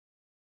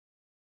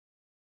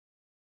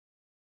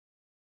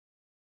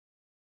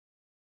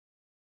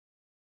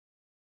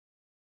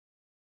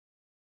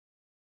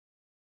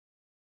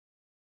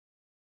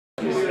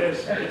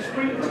It's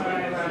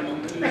springtime,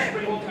 and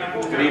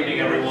Good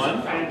evening,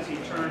 everyone. fancy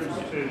turns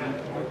to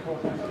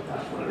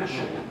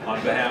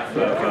On behalf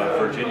of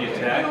Virginia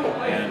Tech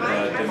and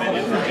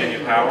Dominion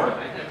Virginia Power,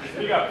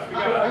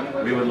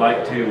 we would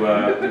like to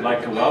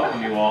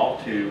welcome you all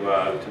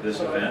to this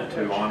event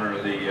to honor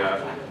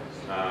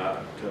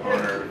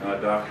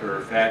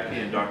Dr. Phadke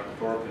and Dr.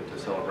 Thorp, and to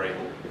celebrate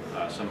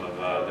some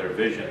of their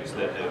visions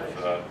that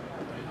have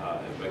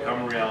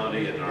become a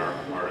reality and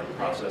are in the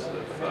process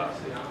of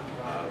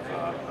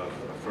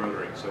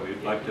furthering. So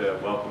we'd like to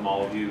welcome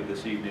all of you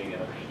this evening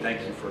and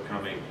thank you for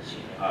coming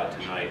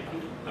tonight.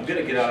 I'm going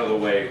to get out of the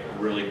way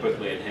really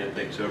quickly and hand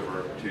things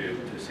over to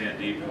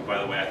Sandeep, who, by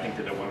the way, I think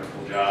did a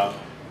wonderful job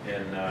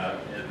in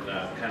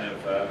kind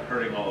of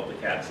herding all of the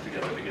cats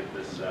together to get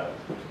this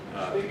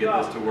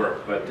to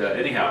work. But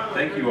anyhow,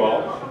 thank you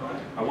all.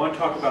 I want to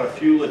talk about a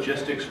few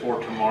logistics for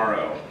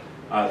tomorrow.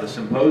 The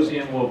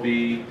symposium will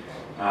be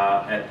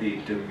at the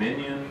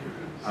Dominion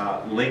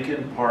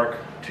Lincoln Park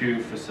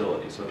 2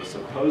 facility. So the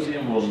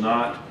symposium will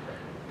not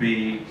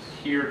be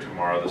here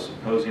tomorrow. The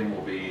symposium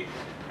will be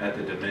at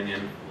the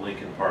Dominion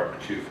Lincoln Park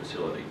 2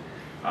 facility.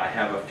 I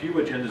have a few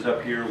agendas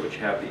up here which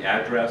have the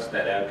address.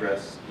 That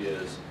address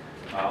is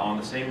on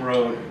the same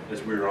road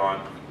as we're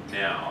on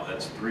now.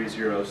 That's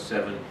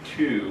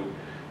 3072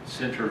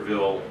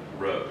 Centerville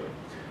Road.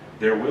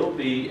 There will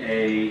be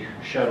a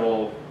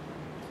shuttle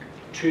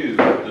to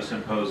the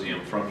symposium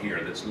from here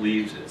that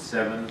leaves at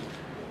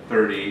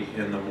 7:30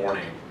 in the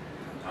morning.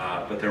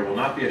 But there will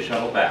not be a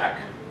shuttle back.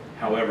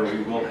 However,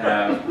 we will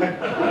have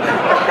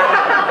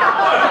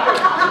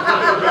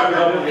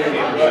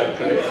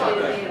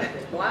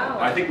Wow.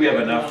 I think we have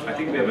enough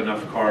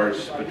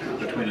cars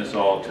between us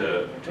all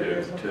to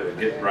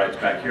get rides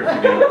back here if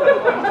we need.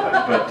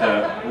 But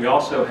we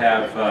also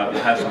have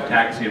some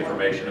taxi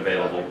information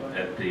available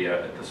at the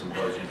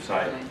symposium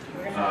site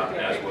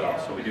as well.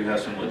 So we do have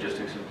some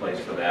logistics in place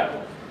for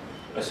that.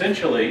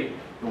 Essentially,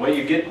 the way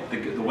you get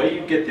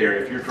there,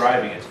 if you're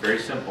driving, it's very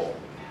simple.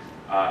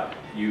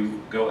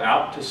 You go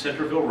out to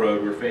Centerville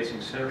Road. We're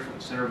facing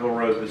Centerville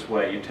Road this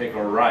way. You take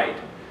a right,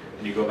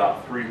 and you go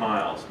about 3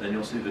 miles. Then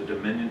you'll see the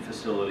Dominion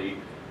facility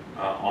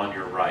on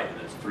your right,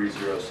 and it's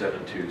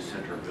 3072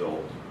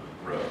 Centerville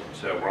Road.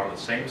 So we're on the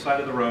same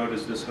side of the road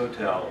as this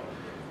hotel,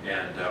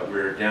 and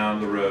we're down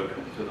the road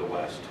to the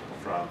west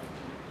from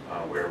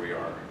where we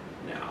are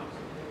now.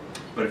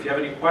 But if you have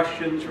any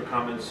questions or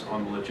comments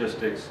on the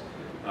logistics,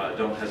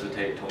 don't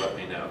hesitate to let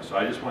me know. So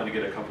I just wanted to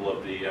get a couple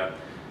of the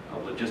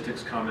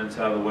logistics comments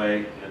out of the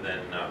way, and then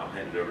I'll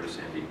hand it over to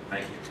Sandy.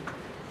 Thank you.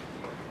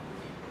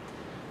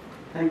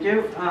 Thank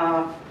you.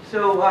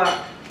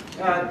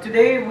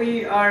 Today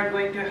we are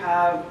going to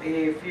have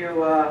a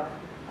few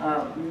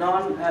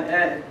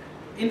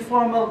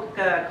informal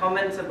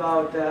comments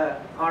about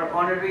our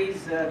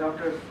honorees,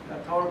 Dr.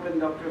 Thorp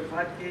and Dr.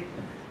 Phadke,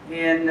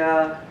 and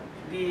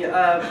the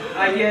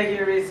idea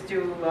here is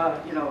to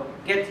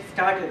get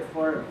started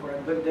for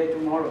a good day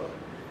tomorrow.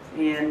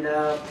 And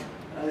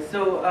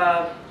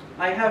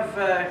I have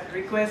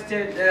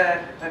requested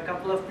a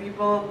couple of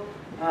people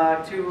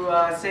to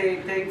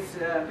say things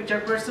which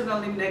are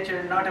personal in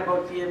nature, not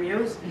about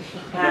PMUs.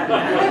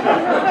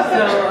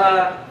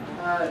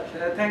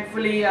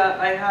 Thankfully,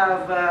 I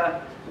have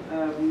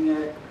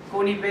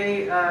Coney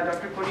Bay.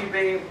 Dr. Coney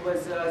Bay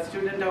was a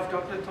student of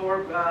Dr.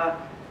 Thorp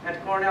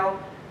at Cornell.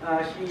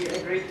 She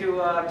agreed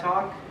to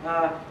talk,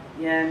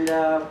 and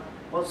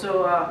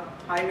also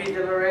Jaime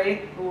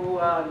Delaray, who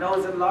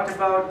knows a lot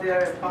about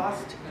their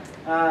past.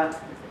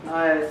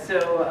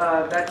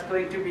 That's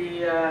going to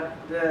be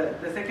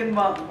the second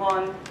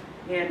one.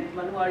 And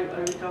Manu, are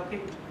you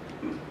talking?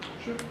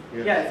 Sure.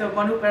 Yeah. So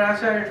Manu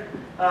Parashar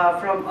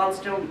from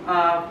Alstom,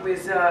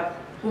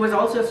 who was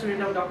also a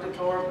student of Dr.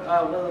 Thorp,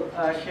 will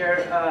share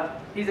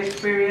his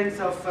experience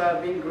of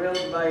being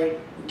grilled by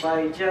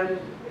Jen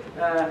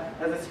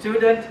as a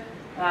student,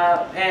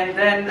 and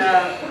then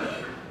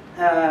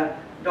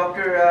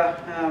Dr.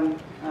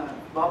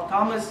 Bob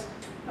Thomas,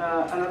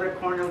 another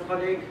Cornell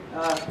colleague.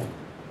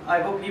 I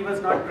hope he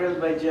was not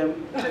grilled by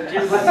Jim.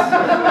 Jim was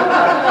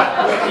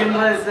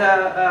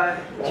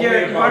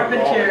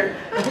department chair.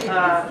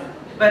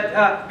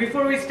 But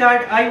before we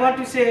start, I want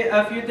to say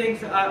a few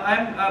things.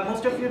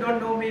 Most of you don't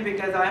know me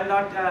because I'm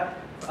not a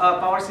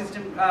power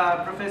system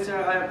professor.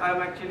 I'm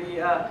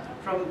actually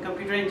from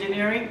computer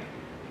engineering.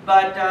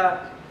 But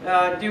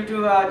due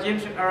to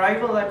Jim's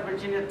arrival at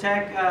Virginia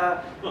Tech,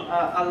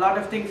 a lot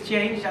of things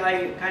changed.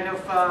 I kind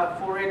of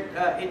forayed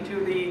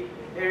into the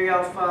area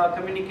of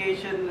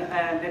communication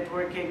and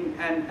networking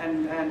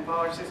and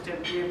power system,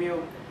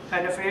 PMU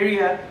kind of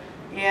area.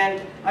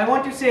 And I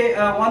want to say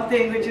one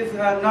thing which is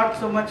not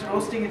so much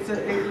roasting, it's a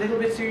little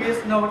bit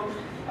serious note.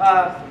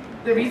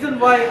 The reason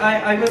why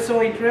I was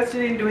so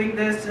interested in doing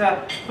this,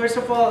 first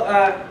of all,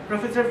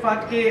 Professor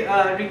Phadke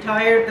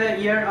retired the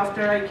year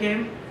after I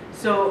came,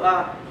 so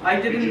I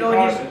didn't know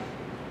him.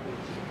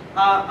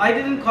 I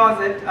didn't cause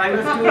it. I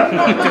was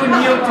too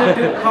new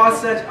to cause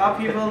such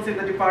upheavals in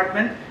the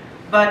department.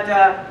 But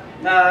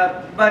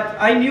but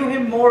I knew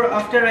him more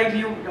after I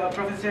knew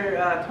Professor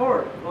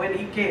Thorp when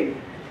he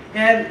came.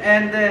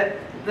 And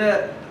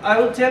I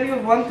will tell you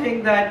one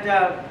thing that,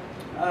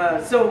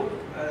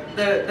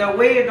 the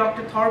way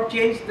Dr. Thorp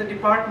changed the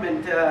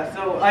department,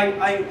 so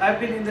I've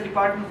been in the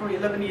department for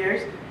 11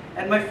 years,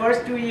 and my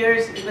first 2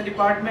 years in the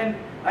department,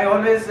 I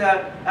always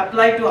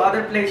applied to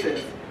other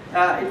places.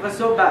 It was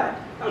so bad.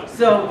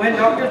 So when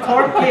Dr.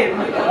 Thorp came,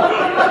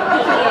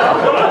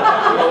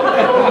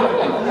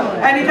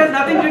 and it has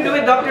nothing to do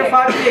with Dr.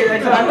 Phadke.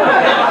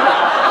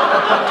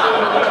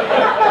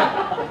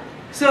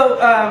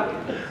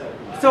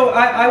 So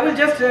I will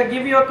just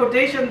give you a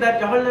quotation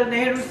that Jawaharlal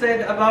Nehru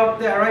said about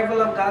the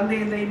arrival of Gandhi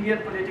in the Indian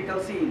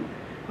political scene,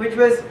 which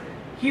was,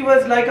 he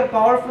was like a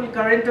powerful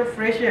current of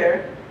fresh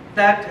air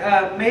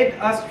that made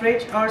us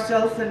stretch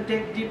ourselves and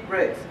take deep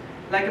breaths,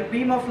 like a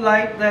beam of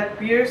light that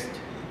pierced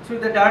through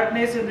the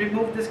darkness and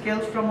removed the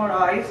scales from our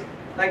eyes,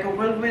 like a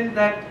whirlwind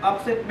that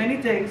upset many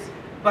things,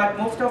 but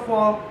most of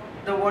all,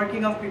 the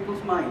working of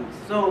people's minds.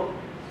 So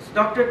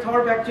Dr.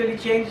 Thorp actually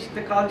changed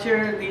the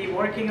culture, the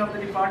working of the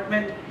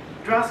department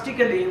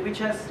drastically, which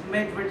has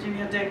made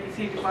Virginia Tech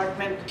EC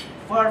department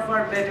far,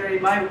 far better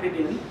in my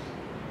opinion.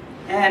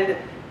 And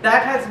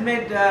that has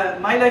made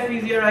my life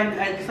easier.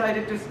 I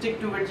decided to stick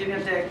to Virginia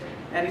Tech,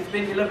 and it's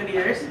been 11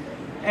 years.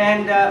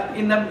 And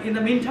in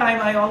the meantime,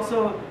 I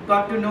also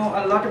got to know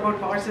a lot about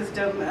power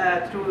system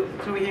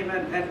through him,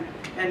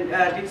 and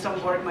did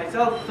some work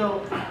myself.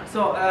 So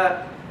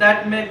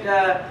that made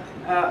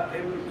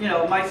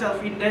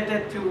myself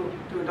indebted to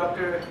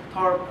Dr.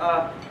 Thorp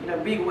in a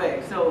big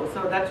way. So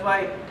that's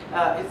why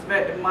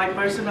my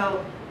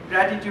personal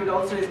gratitude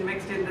also is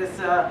mixed in this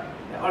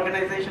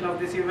organization of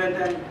this event.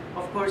 And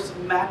of course,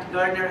 Matt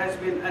Gardner has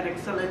been an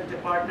excellent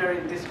partner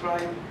in this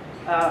crime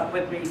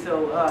with me.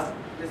 So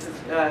this is,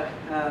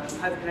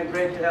 has been a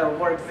great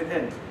work with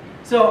him.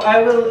 So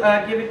I will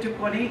give it to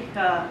Connie.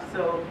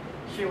 So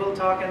she will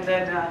talk, and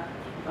then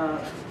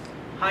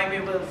Jaime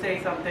will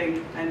say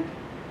something and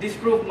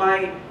disprove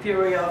my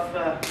theory of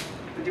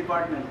the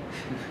department.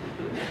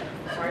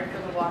 Sorry for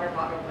the water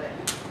bottle,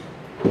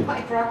 but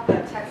I brought the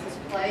Texas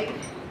plague,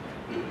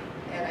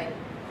 and I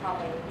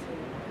probably need to.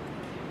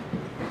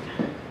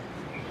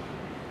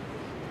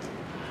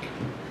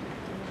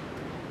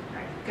 All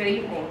right. Good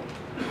evening.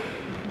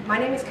 My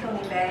name is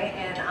Connie Bay,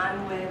 and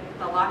I'm with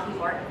the Lockheed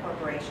Martin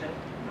Corporation.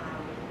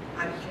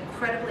 I'm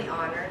incredibly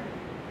honored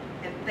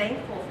and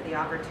thankful for the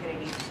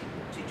opportunity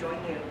to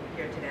join you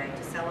here today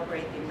to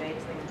celebrate the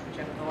amazing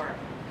Jim Thorp.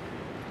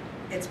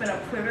 It's been a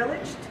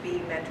privilege to be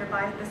mentored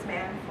by this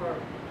man for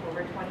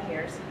over 20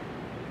 years.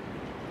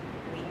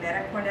 We met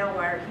at Cornell,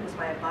 where he was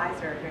my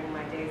advisor during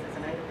my days as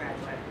an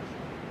undergraduate,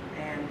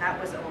 and that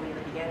was only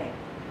the beginning.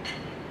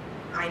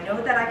 I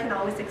know that I can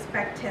always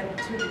expect him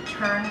to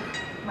return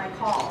my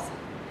calls,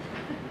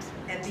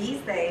 and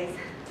these days,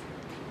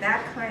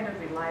 that kind of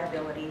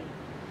reliability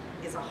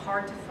is a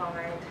hard to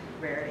find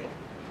rarity,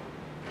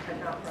 but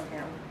not from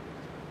him.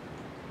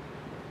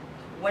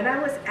 When I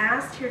was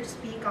asked here to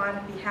speak on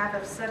behalf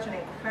of such an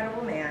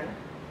incredible man,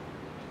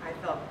 I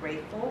felt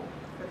grateful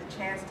for the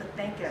chance to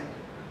thank him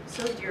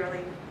so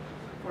dearly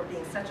for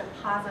being such a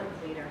positive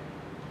leader.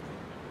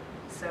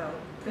 So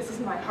this is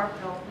my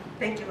heartfelt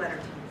thank you letter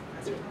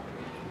to you,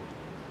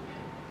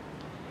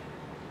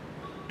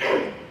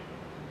 Professor.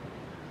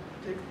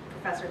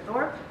 Professor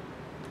Thorp,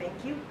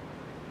 thank you.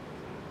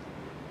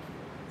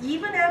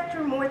 Even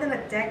after more than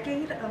a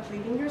decade of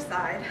leaving your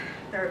side,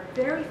 there are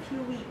very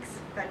few weeks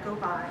that go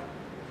by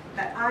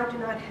that I do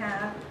not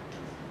have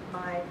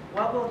my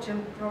what will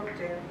Jim Thorp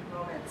do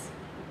moments.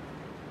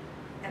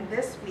 And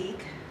this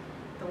week,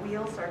 the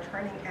wheels are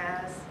turning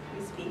as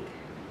we speak.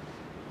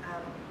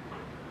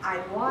 I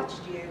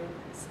watched you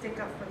stick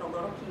up for the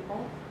little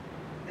people,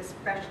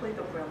 especially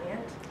the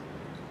brilliant,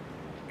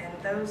 and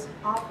those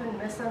often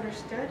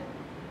misunderstood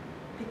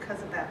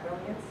because of that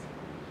brilliance.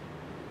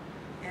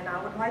 And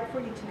I would like for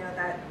you to know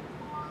that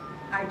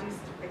I do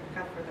stick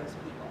up for those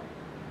people.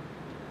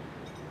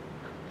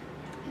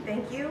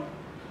 Thank you.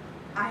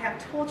 I have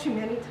told you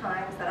many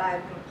times that I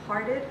have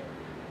imparted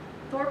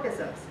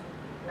Thorpisms,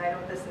 and I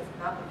know this is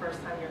not the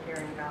first time you're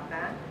hearing about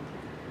that,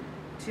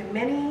 to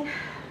many,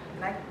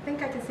 and I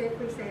think I can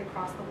safely say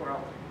across the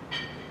world.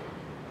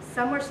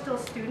 Some are still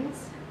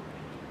students,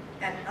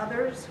 and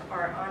others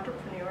are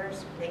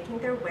entrepreneurs making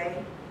their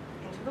way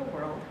into the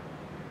world.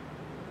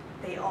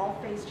 They all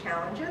face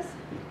challenges,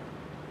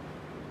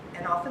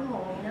 and often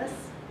loneliness,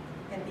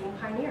 in being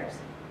pioneers.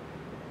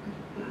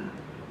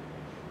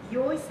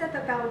 You always said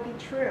that that would be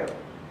true,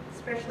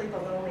 especially the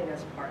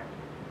loneliness part.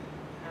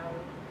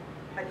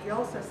 But you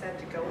also said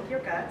to go with your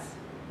guts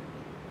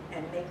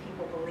and make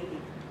people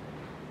believe.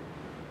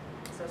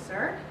 So,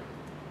 sir,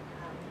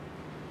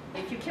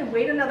 if you can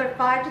wait another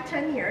 5 to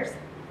 10 years,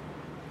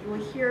 you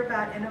will hear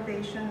about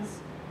innovations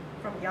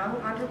from young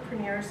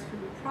entrepreneurs who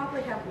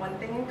probably have one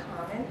thing in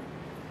common: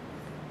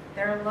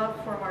 their love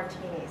for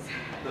martinis.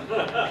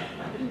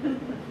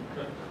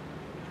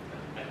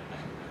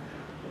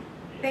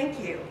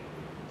 Thank you.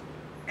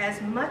 As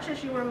much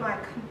as you were my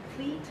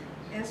complete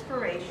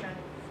inspiration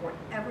for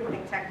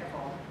everything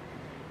technical.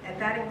 And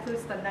that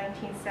includes the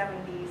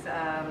 1970s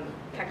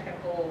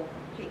technical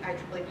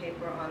IEEE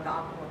paper on the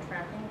optimal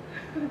trapping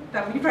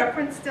that we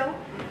reference still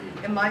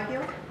in my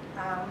field.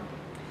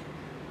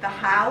 The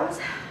hows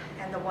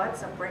and the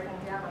whats of breaking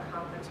down a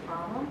complex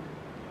problem.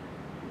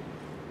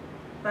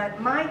 But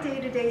my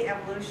day-to-day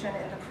evolution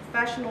in the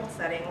professional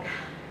setting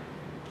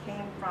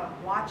came from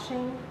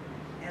watching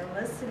and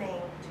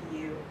listening to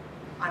you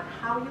on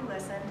how you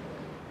listened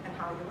and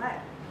how you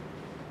led.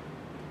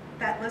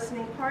 That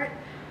listening part,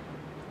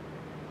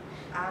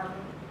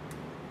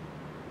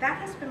 that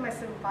has been my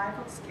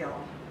survival skill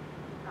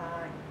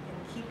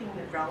in keeping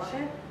me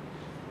relevant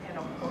in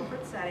a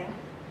corporate setting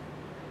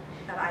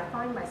that I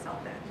find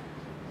myself in.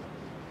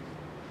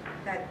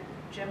 That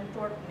Jim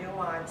Thorpe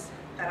nuance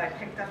that I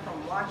picked up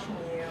from watching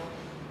you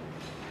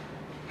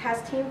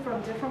has teams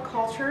from different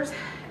cultures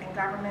and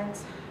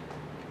governments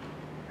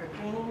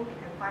agreeing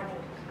and finding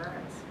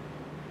concurrence.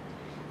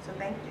 So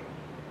thank you.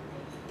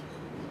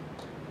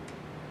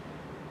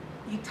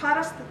 You taught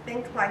us to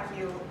think like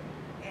you,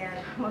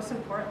 and most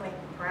importantly,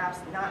 perhaps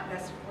not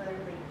necessarily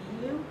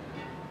be you.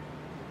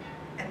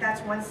 And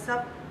that's one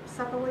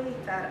subtlety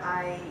that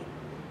I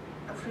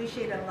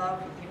appreciate and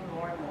love even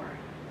more and more.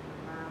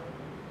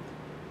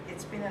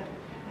 It's been an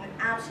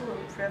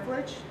absolute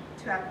privilege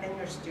to have been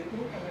your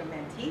student and your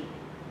mentee.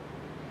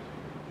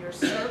 Your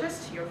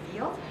service to your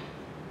field,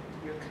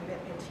 your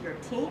commitment to your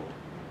team,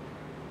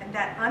 and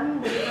that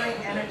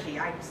unwavering energy.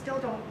 I still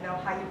don't know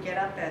how you get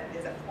up at,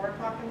 is it 4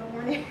 o'clock in the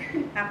morning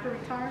after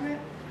retirement?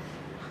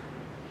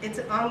 It's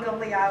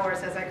ungodly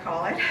hours, as I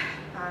call it.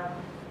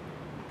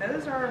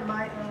 Those are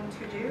my own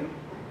to-do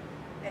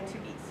and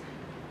to-be's.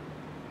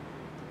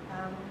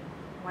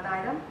 One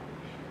item,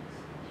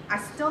 I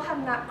still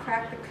have not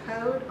cracked the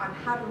code on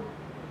how to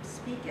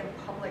speak in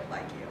public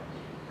like you.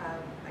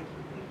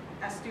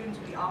 As students,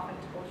 we often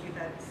told you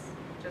that's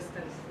just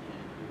an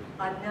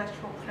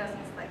unnatural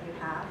presence that you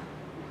have.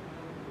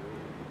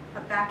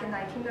 But back in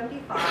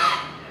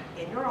 1995,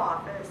 in your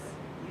office,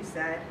 you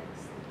said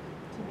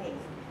to me,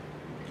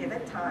 give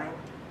it time,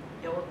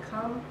 it will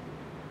come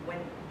when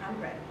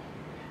I'm ready.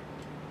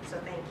 So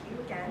thank you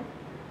again,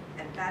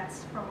 and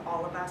that's from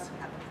all of us who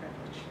have the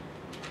privilege.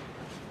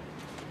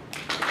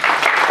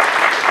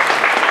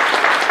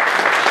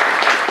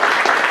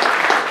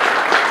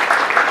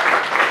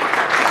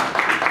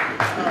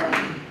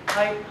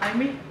 Hi,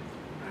 me.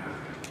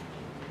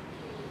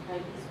 Can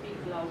you speak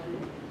loudly?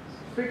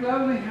 Speak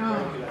loudly?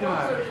 Oh,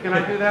 God. Can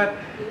I do that?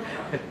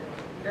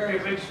 Very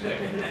big stick.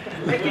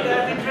 Make it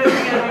as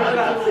interesting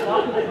as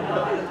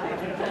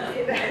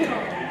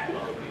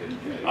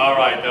All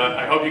right,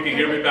 I hope you can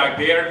hear me back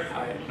there.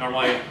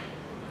 Normally,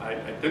 I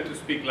tend to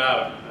speak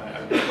loud.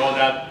 I've been told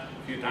that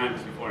a few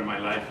times before in my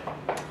life.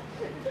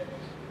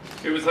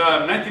 It was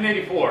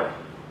 1984. I was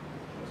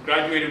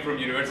graduating from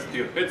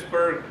University of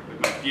Pittsburgh with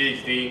my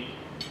Ph.D.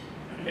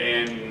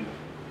 and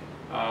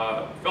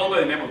a fellow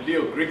by the name of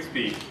Leo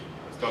Grigsby, I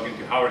was talking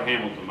to Howard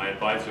Hamilton, my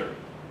advisor,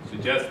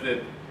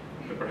 suggested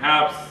that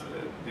perhaps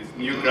this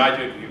new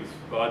graduate who was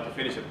about to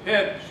finish at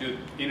Pitt should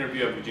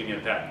interview at Virginia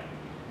Tech.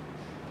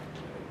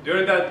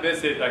 During that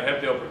visit, I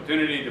had the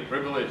opportunity, the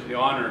privilege, the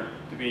honor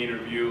to be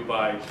interviewed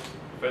by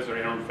Professor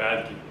Arun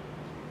Phadke.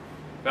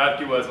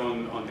 Phadke was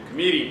on the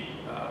committee.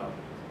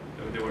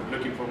 They were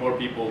looking for more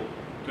people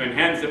to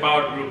enhance the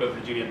power group at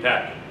Virginia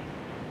Tech.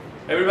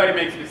 Everybody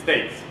makes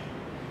mistakes.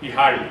 He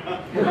hired me.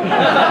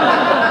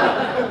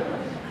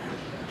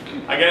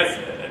 I guess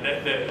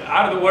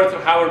out of the words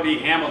of Howard B.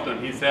 Hamilton,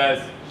 he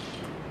says,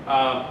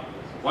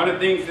 one of the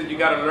things that you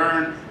got to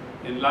learn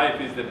in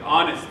life is that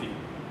honesty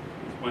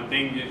is one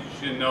thing you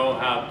should know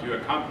how to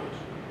accomplish.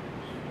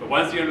 But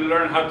once you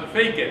learn how to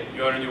fake it,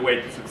 you're on your way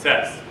to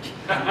success.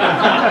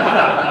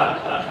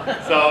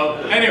 So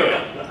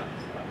anyway,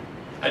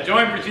 I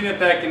joined Virginia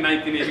Tech in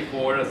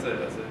 1984 as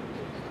a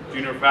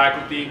junior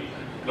faculty,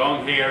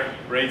 long hair,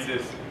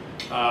 braces.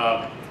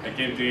 I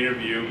came to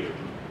interview,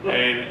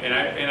 and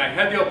I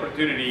had the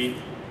opportunity,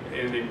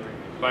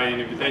 by an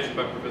invitation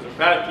by Professor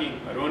Phadke,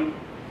 Arun,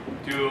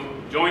 to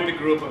join the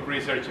group of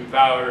Research in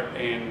Power,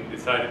 and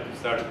decided to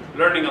start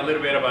learning a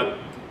little bit about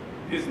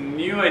these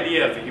new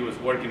ideas that he was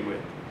working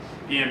with,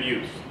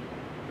 PMUs.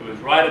 It was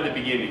right at the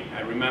beginning,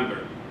 I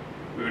remember.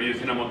 We were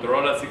using a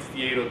Motorola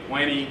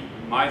 68020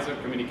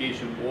 MISO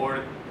communication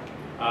board.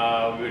 We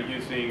were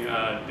using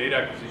data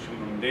acquisition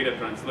from data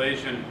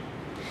translation.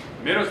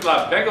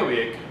 Miroslav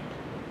Begovic,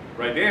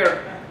 right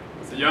there,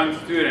 was a young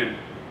student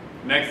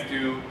next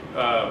to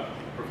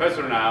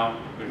professor now,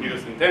 Virgilio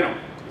Centeno,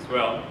 as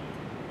well.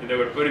 And they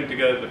were putting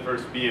together the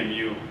first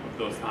PMU of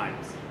those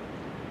times.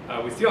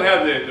 We still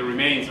have the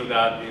remains of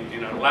that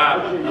in our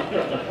lab.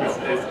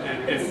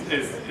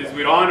 It's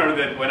with honor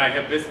that when I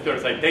have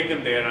visitors, I take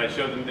them there and I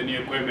show them the new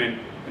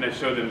equipment and I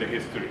show them the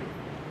history.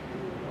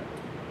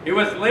 It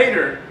was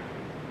later,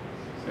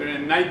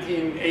 in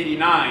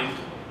 1989,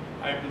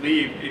 I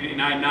believe,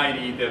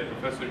 89-90, that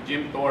Professor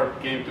Jim Thorpe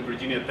came to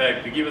Virginia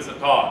Tech to give us a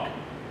talk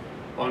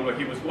on what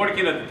he was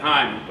working at the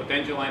time,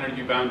 potential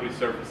energy boundary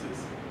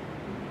surfaces.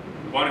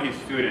 one of his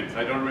students.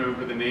 I don't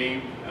remember the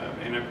name,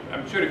 and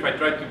I'm sure if I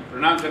try to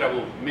pronounce it, I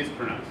will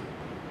mispronounce it.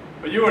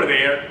 But you were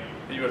there,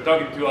 and you were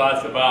talking to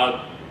us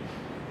about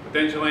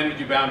potential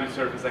energy boundary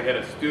surface. I had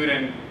a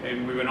student,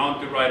 and we went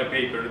on to write a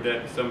paper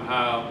that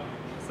somehow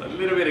is a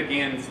little bit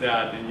against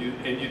that. And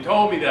you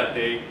told me that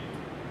day,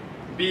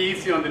 be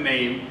easy on the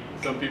name.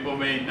 Some people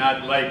may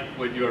not like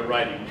what you are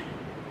writing.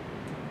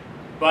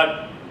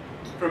 But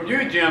from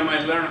you, Jim, I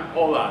learned a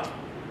whole lot.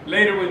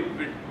 Later,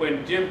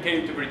 when Jim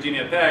came to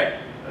Virginia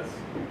Tech, as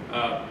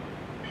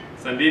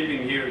Sandeep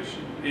in here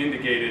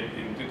indicated,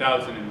 in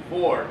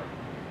 2004,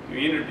 to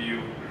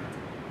interview,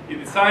 he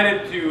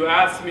decided to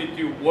ask me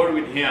to work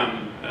with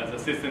him as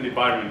assistant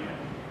department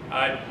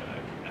head.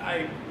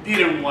 I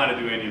didn't want to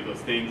do any of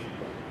those things.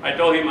 I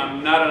told him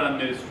I'm not an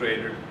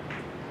administrator.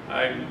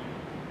 I'm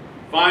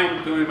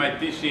fine doing my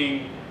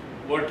teaching,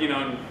 working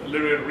on a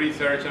little bit of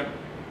research. I'm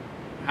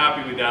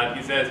happy with that.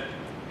 He says,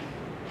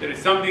 there is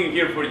something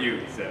here for you,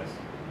 he says.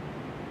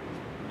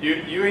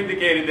 You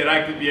indicated that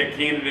I could be a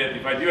candidate.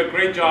 If I do a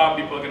great job,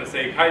 people are going to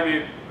say,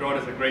 Jaime brought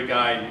us a great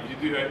guy.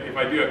 If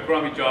I do a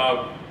crummy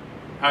job,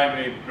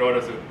 Jaime brought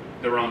us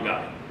the wrong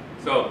guy.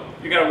 So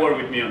you got to work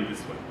with me on this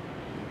one.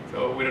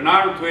 So with an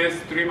arm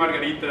twist, 3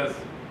 margaritas,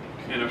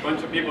 and a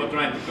bunch of people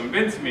trying to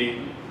convince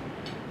me,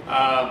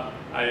 I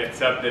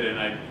accepted and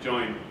I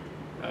joined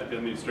the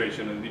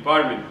administration of the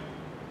department.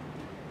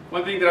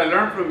 One thing that I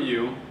learned from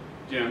you,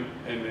 Jim,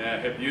 and I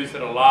have used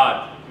it a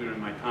lot during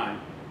my time,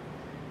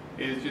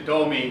 is you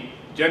told me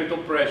gentle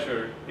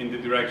pressure in the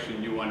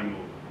direction you want to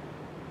move.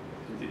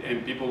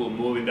 And people will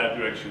move in that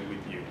direction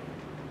with you.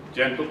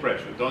 Gentle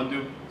pressure, don't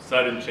do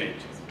sudden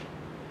changes.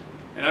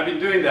 And I've been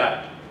doing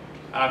that.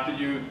 After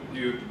you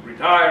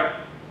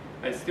retire,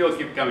 I still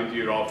keep coming to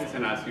your office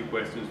and ask you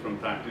questions from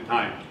time to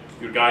time.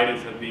 Your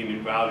guidance has been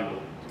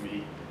invaluable to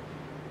me.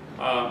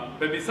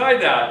 But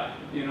beside that,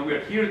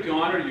 we're here to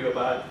honor you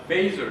about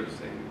phasers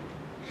and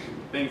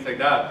things like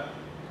that.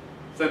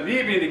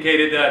 Sandeep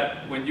indicated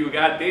that when you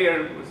got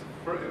there, it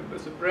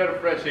was a breath of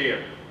fresh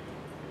air,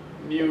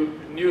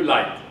 new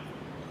light.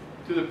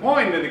 To the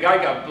point that the guy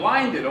got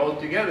blinded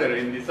altogether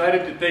and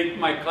decided to take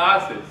my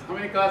classes. How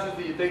many classes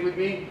did you take with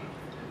me?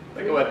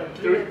 Like what,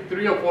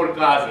 three or four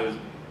classes.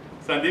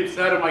 Sandeep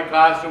sat in my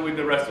classroom with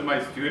the rest of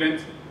my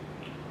students.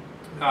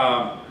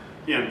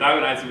 He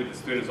antagonized with the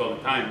students all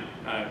the time.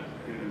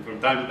 And from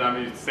time to time,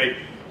 he used to say,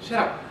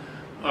 shut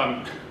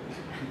up.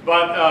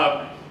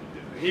 But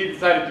he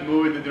decided to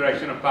move in the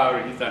direction of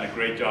power. He's done a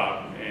great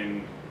job.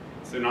 And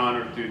it's an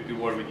honor to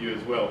work with you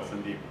as well,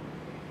 Sandeep.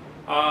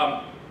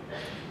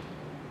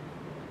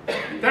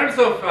 In terms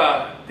of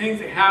things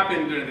that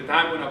happened during the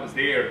time when I was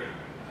there,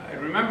 I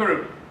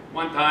remember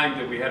one time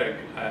that we had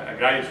a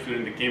graduate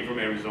student that came from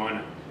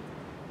Arizona,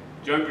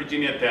 joined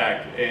Virginia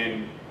Tech,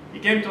 and he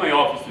came to my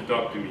office to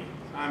talk to me.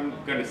 I'm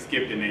going to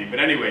skip the name, but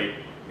anyway,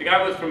 the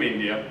guy was from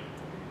India,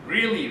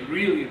 really,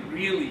 really,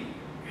 really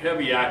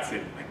heavy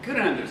accent. I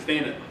couldn't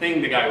understand a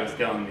thing the guy was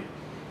telling me.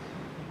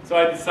 So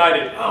I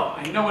decided, oh,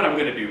 I know what I'm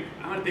going to do.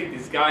 I'm going to take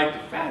this guy to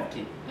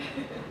Phadke.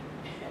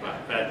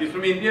 Phadke's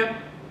from India.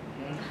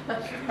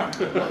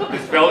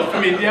 This fellow's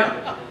from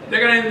India.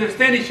 They're going to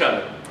understand each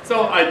other.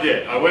 So I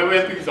did. I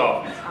went to his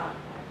office.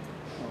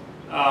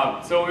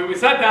 So we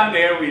sat down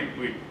there,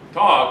 we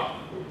talked.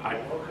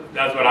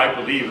 That's what I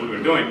believe we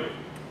were doing.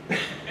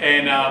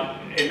 And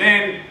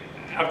then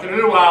after a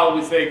little while,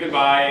 we say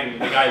goodbye,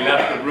 and the guy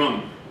left the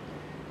room.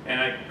 And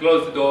I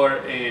closed the door,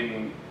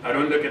 and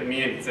Arun looked at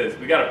me and he says,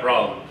 we got a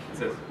problem. I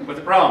says, what's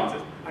the problem? He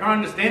says, I don't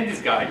understand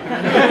this guy.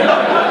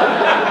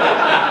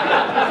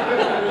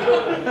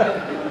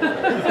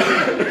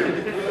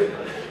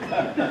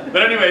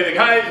 But anyway, the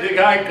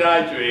guy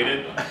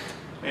graduated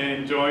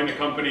and joined a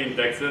company in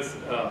Texas.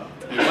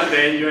 And one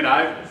day, you and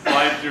I,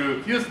 flying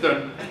through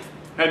Houston,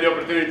 had the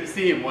opportunity to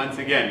see him once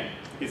again.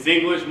 His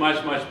English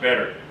much, much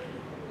better.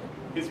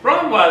 His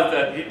problem was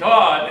that he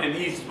taught and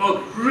he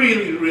spoke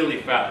really,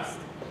 really fast.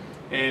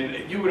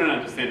 And you wouldn't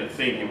understand a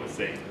thing he was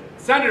saying.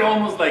 It sounded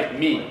almost like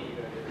me.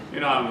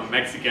 I'm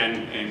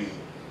Mexican and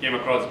came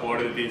across the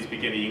border that didn't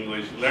speak any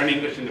English. Learned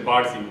English in the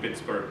bars in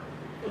Pittsburgh.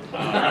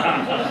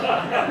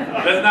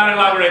 Let's not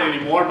elaborate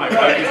anymore. My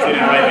wife is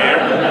sitting right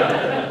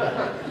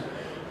there.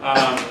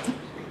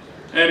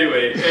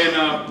 Anyway,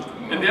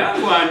 and the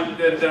other one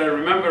that I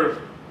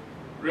remember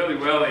really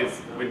well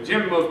is when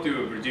Jim moved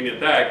to Virginia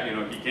Tech,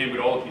 he came with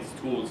all his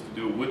tools to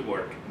do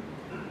woodwork.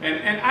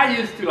 And I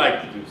used to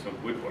like to do some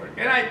woodwork,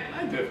 and I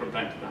do it from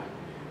time to time.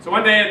 So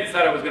one day I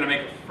decided I was going to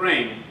make a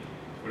frame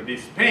for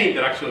this paint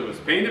that actually was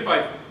painted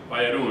by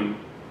Arun,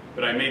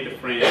 but I made the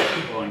frame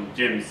on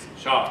Jim's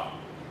shop.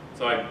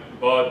 So I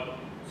bought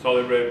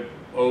solid red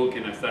oak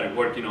and I started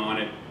working on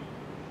it.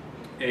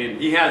 And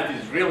he has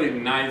this really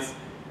nice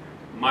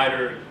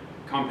miter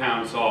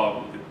compound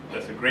saw that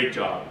does a great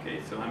job.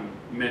 Okay, so I'm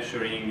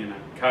measuring and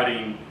I'm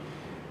cutting,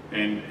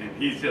 and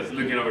he's just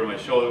looking over my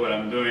shoulder what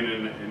I'm doing,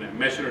 and I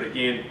measure it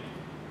again,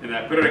 and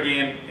I put it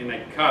again, and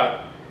I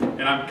cut,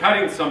 and I'm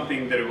cutting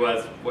something that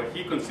was what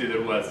he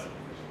considered was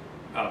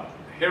a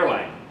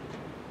hairline.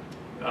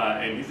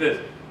 And he says,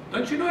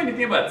 don't you know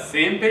anything about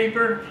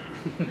sandpaper?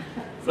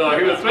 So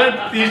he was trying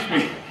to teach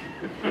me.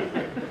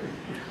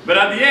 But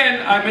at the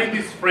end, I made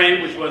this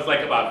frame, which was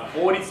like about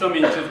 40-some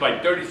inches by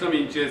 30-some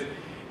inches.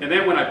 And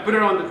then when I put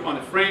it on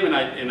the frame and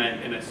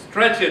I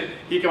stretch it,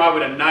 he came out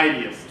with a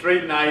 90, a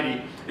straight 90.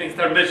 And he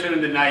started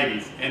measuring the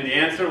 90s. And the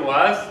answer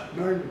was?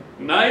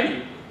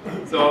 90.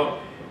 So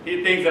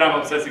he thinks that I'm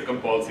obsessive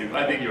compulsive.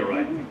 I think you're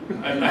right.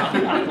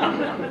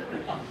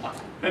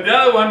 And the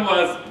other one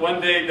was one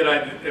day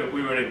that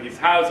we were in his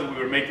house and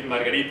we were making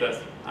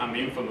margaritas. I'm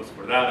infamous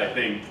for that, I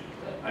think.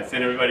 I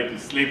sent everybody to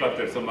sleep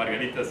after some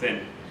margaritas,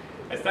 and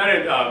I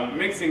started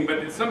mixing,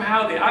 but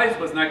somehow the ice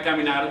was not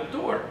coming out of the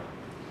door.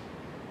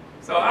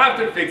 So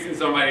after fixing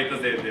some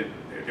margaritas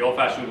the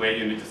old-fashioned way,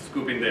 just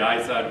scooping the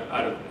ice out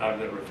of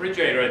the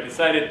refrigerator, I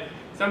decided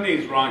something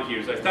is wrong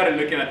here. So I started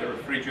looking at the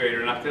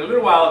refrigerator, and after a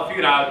little while I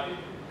figured out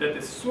that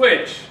the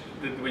switch,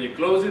 that when you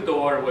close the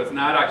door, was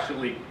not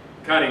actually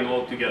cutting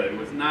all together. It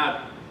was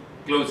not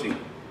closing.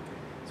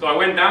 So I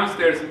went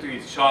downstairs into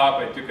his shop.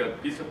 I took a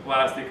piece of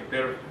plastic, a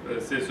pair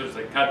of scissors.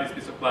 I cut this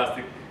piece of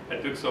plastic. I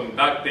took some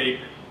duct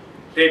tape,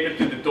 taped it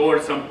to the door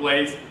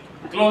someplace,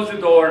 closed the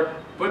door,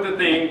 put the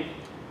thing,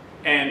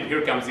 and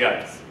here comes the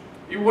ice.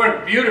 It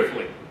worked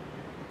beautifully.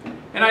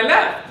 And I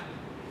left.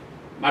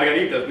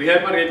 Margaritas. We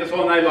had margaritas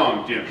all night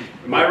long, Jim.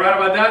 Am I right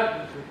about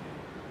that?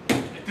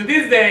 To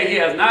this day, he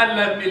has not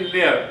let me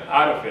live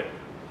out of it.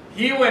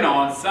 He went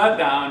on, sat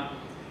down,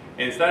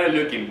 and started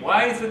looking.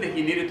 Why is it that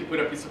he needed to put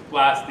a piece of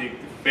plastic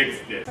to fix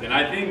this? And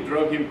I think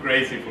drove him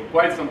crazy for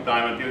quite some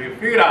time until he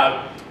figured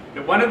out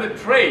that one of the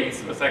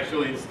trays was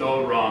actually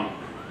installed wrong.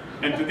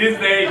 And to this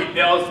day, he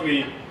tells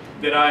me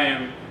that I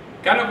am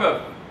kind of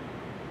a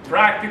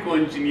practical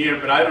engineer,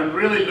 but I don't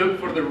really look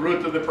for the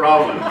root of the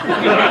problem.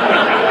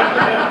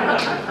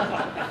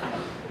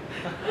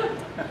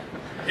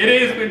 It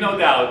is, with no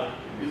doubt,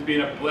 it's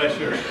been a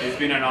pleasure, it's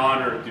been an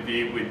honor to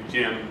be with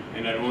Jim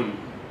and Arun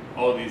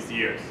all these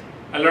years.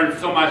 I learned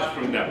so much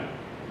from them.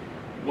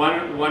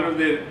 One of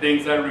the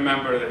things I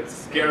remember that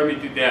scared me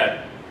to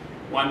death,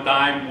 one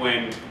time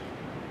when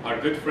our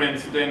good friend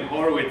Sten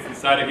Horowitz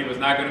decided he was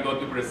not going to go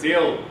to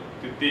Brazil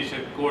to teach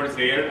a course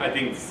there. I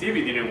think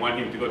CIVI didn't want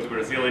him to go to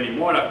Brazil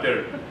anymore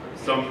after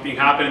something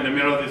happened in the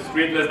middle of the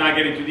street. Let's not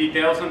get into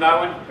details on that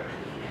one.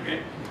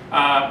 Okay?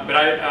 But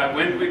I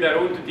went with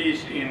Arun to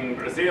teach in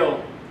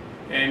Brazil,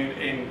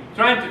 and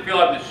trying to fill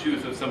out the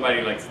shoes of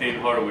somebody like Sten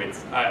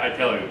Horowitz, I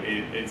tell you,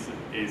 it is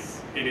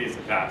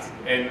a task.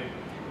 And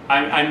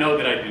I know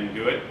that I didn't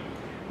do it,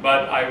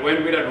 but I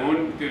went with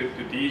Arun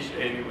to teach,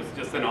 and it was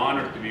just an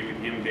honor to be with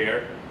him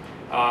there.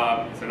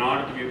 It's an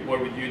honor to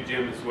work with you,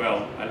 Jim, as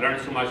well. I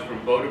learned so much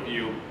from both of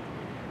you.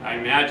 I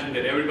imagine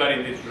that everybody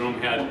in this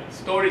room had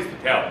stories to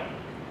tell.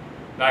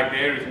 Back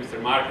there is Mr.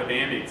 Mark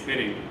Adamic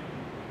sitting.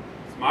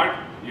 Mark,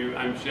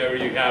 I'm sure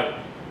you have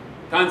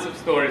tons of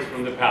stories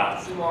from the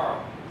past.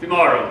 Tomorrow.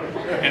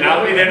 And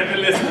I'll be there to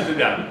listen to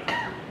them.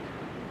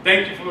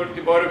 Thank you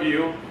to both of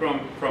you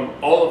from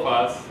all of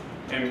us,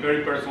 and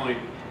very personally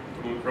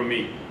from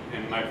me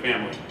and my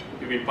family.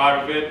 You've been part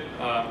of it,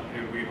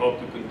 and we hope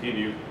to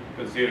continue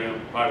considering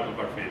part of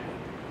our family.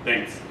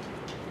 Thanks.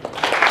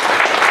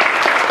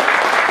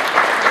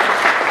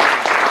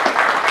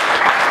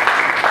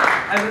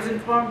 I was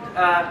informed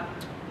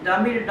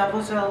Damir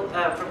Dabosel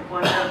from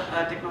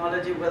Quantum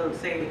Technology will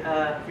say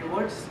a few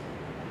words.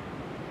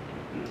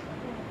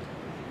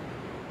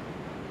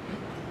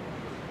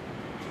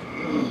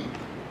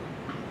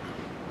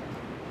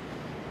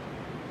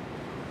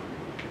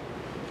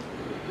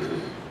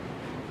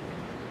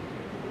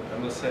 I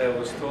must say I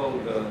was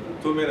told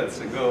 2 minutes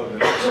ago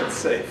that I should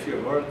say a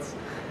few words,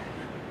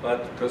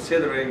 but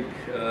considering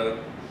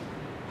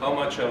how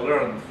much I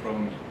learned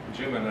from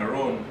Jim and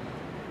Arun,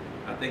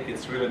 I think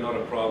it's really not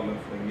a problem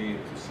for me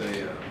to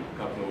say a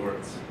couple of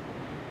words.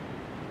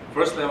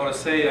 Firstly, I want to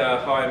say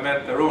how I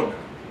met Arun.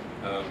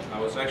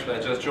 I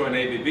just joined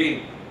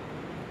ABB,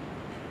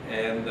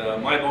 and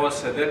my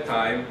boss at that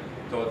time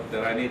thought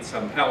that I need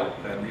some help,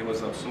 and he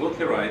was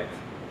absolutely right.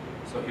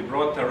 So he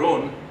brought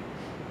Arun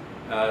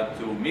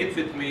to meet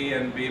with me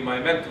and be my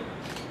mentor.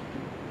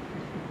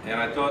 And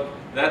I thought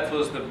that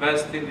was the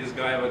best thing this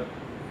guy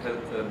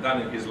had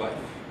done in his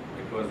life,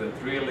 because it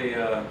really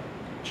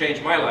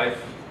changed my life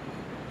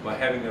by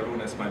having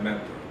Arun as my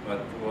mentor. But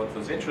what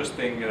was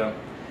interesting,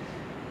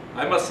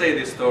 I must say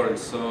this story.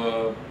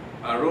 So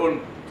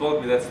Arun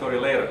told me that story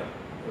later,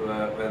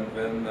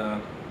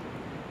 when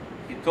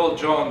he told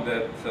John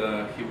that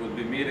he would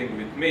be meeting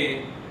with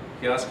me.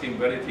 He asked him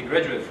where did he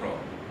graduate from.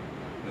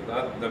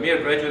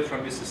 Damir graduated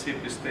from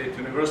Mississippi State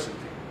University.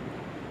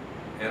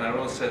 And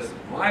Arun says,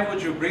 why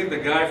would you bring the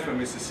guy from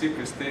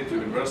Mississippi State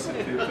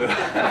University to...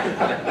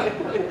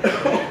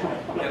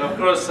 And of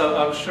course,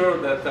 I'm sure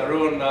that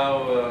Arun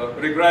now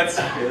regrets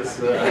his...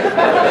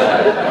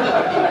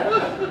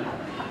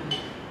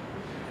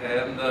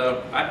 And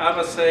I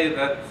must say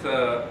that,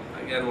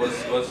 again,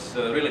 was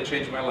really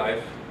changed my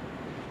life.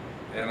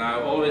 And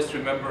I always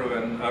remember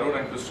when Arun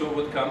and Kusum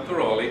would come to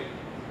Raleigh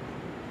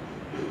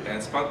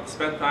and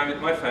spend time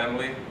with my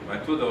family, my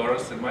 2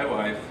 daughters and my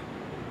wife.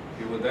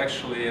 we would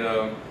actually,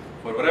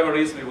 for whatever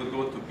reason, we would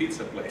go to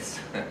pizza place.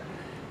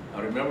 I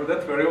remember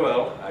that very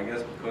well, I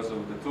guess because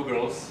of the two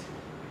girls.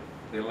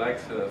 They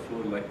liked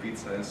food like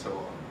pizza and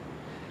so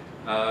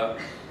on.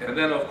 And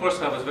then, of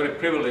course, I was very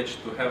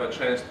privileged to have a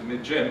chance to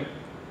meet Jim.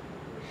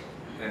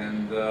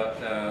 And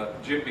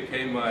Jim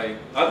became my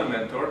other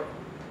mentor.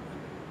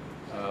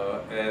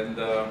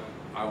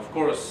 Of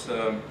course,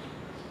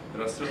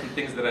 there are certain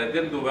things that I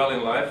didn't do well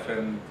in life,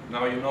 and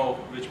now you know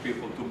which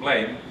people to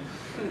blame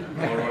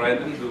for what I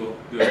didn't do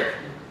good.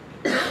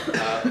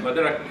 But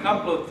there are a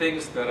couple of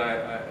things that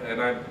and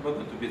I'm not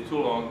going to be too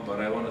long, but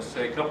I want to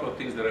say a couple of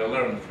things that I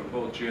learned from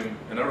both Jim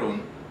and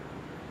Arun.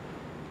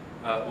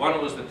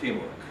 One was the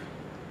teamwork.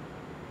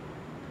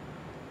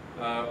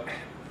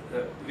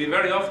 We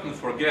very often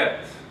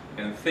forget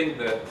and think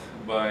that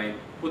by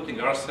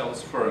putting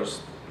ourselves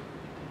first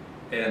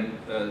and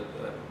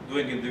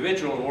doing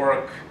individual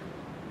work,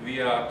 we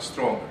are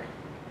stronger.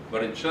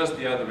 But it's just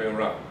the other way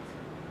around.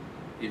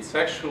 It's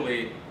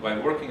actually by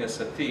working as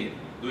a team,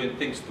 doing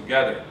things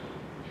together,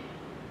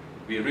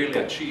 we really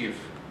achieve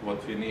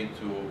what we need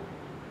to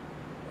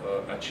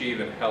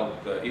achieve and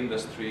help the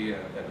industry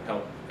and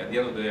help, at the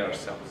end of the day,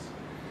 ourselves.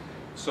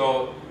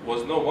 So it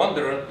was no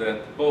wonder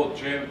that both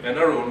Jim and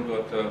Arun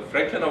got a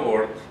Franklin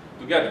Award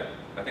together.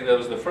 I think that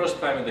was the first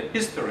time in the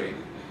history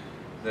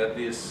that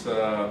this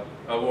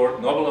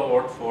award, Nobel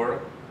Award for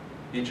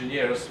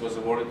engineers, was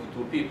awarded to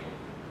two people.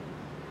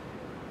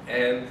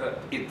 And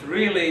it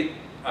really,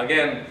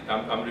 again,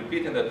 I'm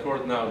repeating that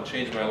word now,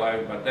 changed my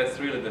life, but that's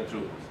really the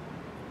truth.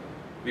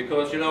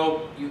 Because, you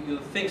know, you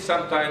think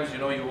sometimes, you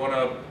know, you want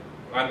to,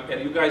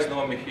 and you guys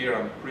know me here,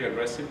 I'm a pretty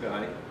aggressive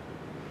guy,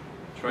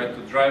 trying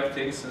to drive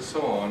things and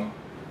so on,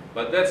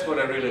 but that's what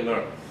I really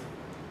learned.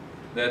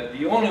 That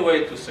the only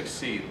way to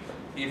succeed,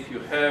 if you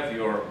have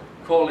your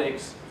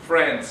colleagues,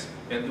 friends,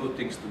 and do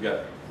things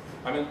together.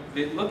 I mean,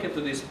 look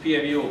into this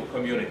PMU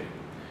community.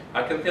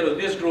 I can tell you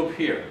this group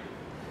here,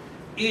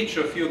 each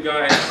of you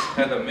guys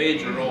had a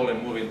major role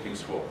in moving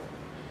things forward.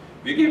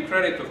 We give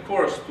credit, of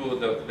course, to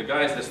the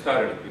guys that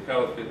started it,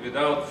 because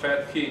without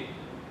Phadke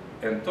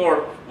and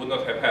Thorp would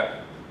not have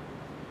happened.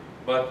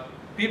 But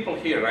people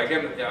here,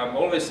 again, I'm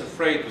always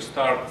afraid to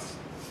start,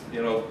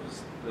 you know,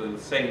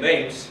 saying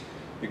names,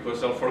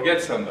 because I'll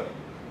forget somebody.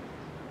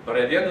 But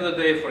at the end of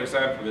the day, for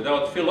example,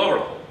 without Phil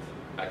Overholt,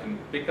 I can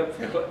pick up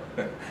Phil.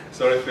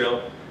 Sorry,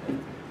 Phil.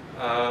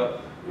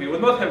 We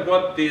would not have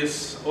got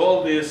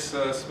all these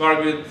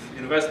smart grid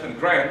investment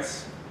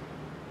grants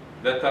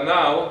that are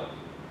now,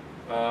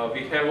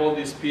 we have all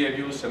these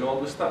PMUs and all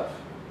the stuff.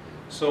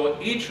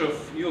 So each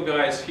of you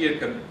guys here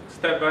can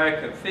step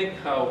back and think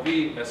how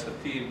we as a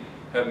team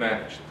have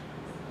managed.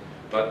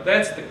 But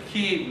that's the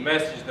key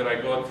message that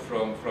I got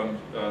from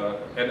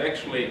and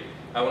actually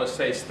I want to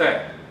say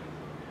Stan.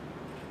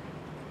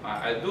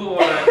 I do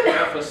want to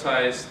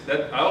emphasize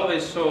that I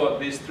always saw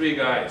these three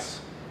guys.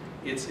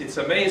 It's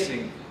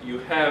amazing you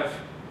have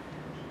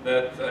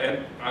that,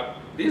 and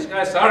these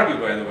guys argue,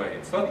 by the way.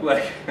 It's not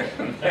like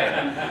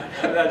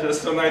they're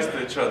just so nice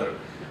to each other.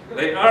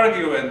 They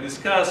argue and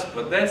discuss,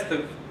 but that's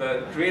the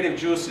creative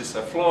juices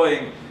are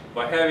flowing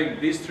by having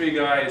these three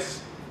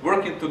guys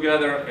working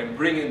together and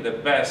bringing the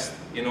best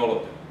in all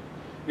of them.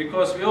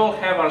 Because we all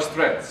have our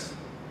strengths.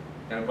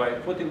 And by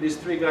putting these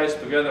three guys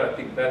together, I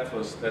think that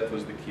was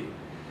the key.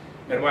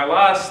 And my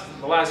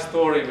last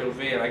story will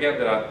be, and again,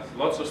 there are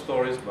lots of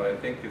stories, but I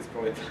think it's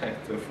probably time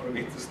for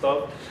me to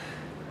stop.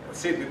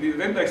 See, you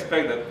didn't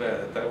expect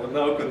that I would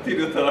now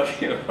continue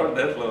talking about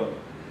that long.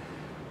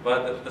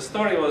 But the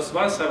story was,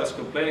 once I was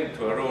complaining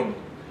to Arun,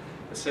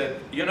 I said,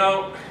 you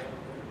know,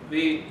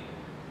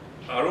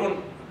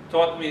 Arun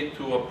taught me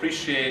to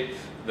appreciate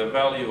the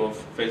value of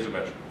phasor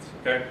measurements,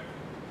 okay?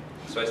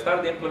 So I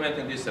started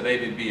implementing this at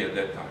ABB at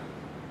that time.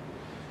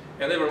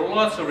 And there were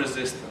lots of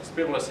resistance.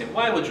 People were saying,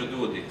 why would you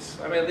do this?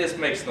 I mean, this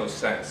makes no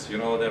sense. You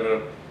know, there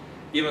were,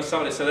 even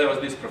somebody said, there was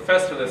this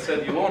professor that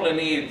said, you only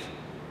need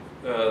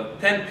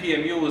 10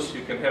 PMUs,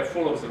 you can have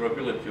full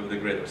observability of the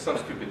grid, or some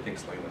stupid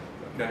things like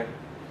that, okay?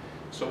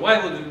 So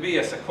why would we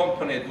as a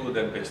company do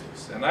that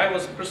business? And I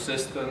was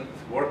persistent,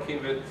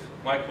 working with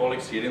my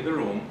colleagues here in the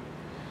room,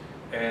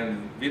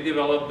 and we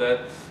developed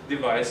that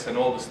device and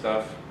all the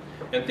stuff.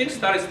 And things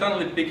started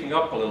suddenly picking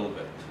up a little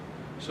bit.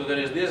 So there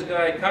is this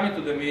guy coming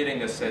to the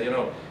meeting and said, you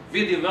know,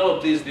 we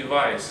developed this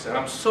device, and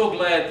I'm so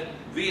glad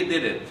we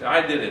did it,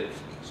 I did it.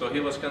 So he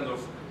was kind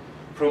of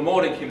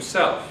promoting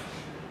himself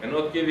and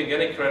not giving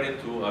any credit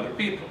to other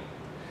people.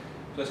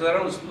 So I said,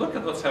 Arun, look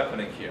at what's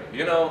happening here.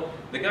 You know,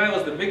 the guy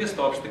was the biggest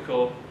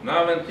obstacle.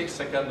 Now when things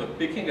are kind of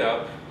picking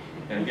up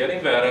and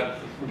getting better,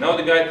 now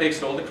the guy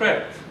takes all the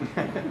credit.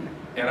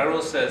 And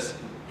Arun says,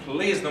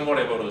 please don't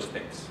worry about those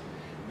things.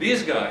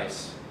 These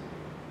guys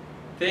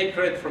take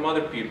credit from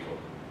other people,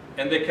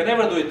 and they can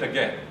never do it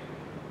again.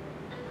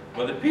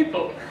 But the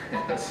people,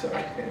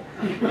 sorry.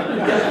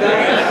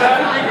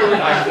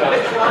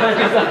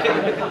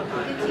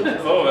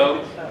 Oh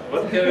well,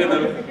 what can we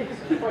do?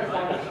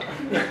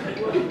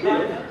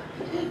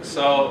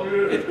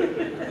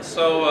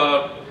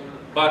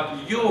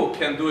 But you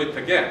can do it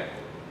again.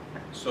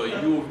 So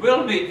you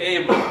will be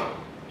able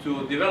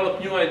to develop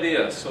new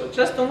ideas. So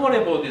just don't worry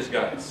about these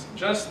guys.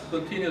 Just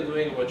continue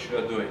doing what you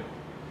are doing.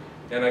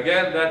 And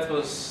again, that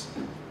was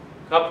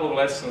a couple of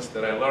lessons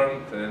that I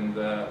learned, and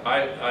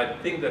I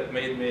think that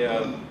made me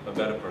a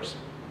better person.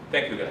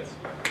 Thank you, guys.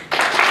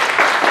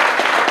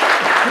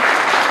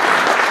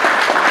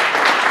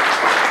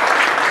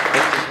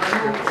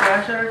 Arun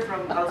Phadke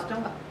from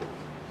Alstom.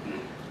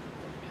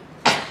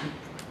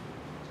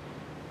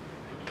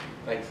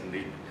 Thanks,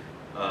 Sandeep.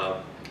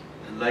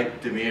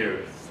 Like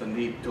Demir,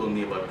 Sandeep told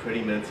me about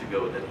 20 minutes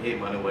ago that, hey,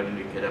 Manu, why don't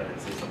you get up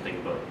and say something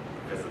about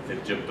Professor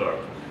Jim Thorp?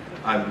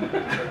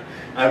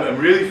 I'm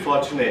really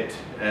fortunate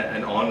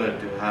and honored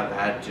to have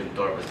had Jim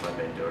Thorp as my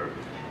mentor.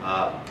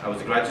 I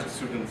was a graduate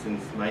student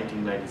since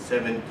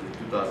 1997 to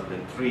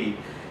 2003,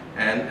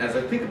 and as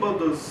I think about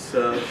those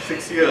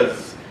 6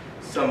 years,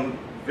 some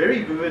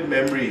very vivid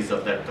memories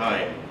of that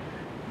time.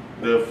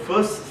 The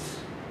first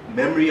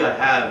memory I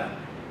have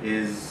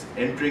is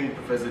entering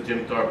Professor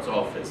Jim Thorp's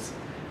office.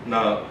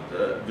 Now,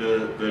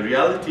 the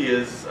reality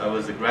is I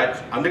was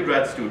a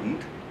undergrad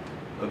student,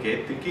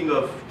 okay, thinking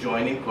of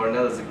joining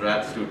Cornell as a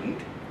grad student,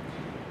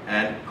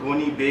 and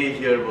Coney Bay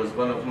here was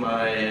one of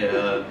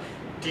my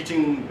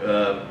teaching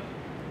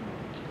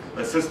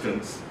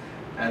assistants.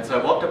 And so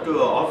I walked up to her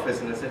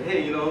office and I said,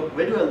 hey, you know,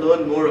 where do I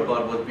learn more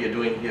about what we are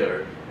doing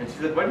here? And she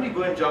said, why don't you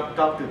go and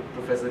talk to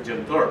Professor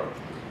Jim Thorp?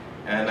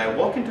 And I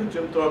walk into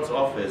Jim Thorp's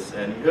office,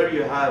 and here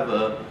you have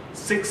a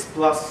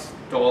 6+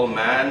 tall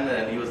man,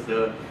 and he was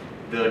the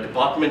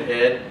department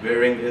head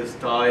wearing his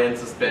tie and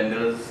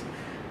suspenders.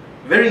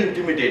 Very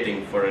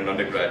intimidating for an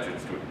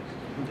undergraduate student,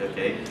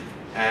 okay?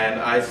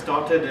 And I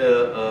started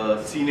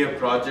a senior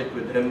project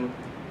with him,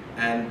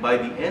 and by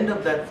the end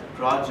of that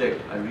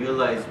project, I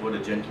realized what a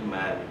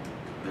gentleman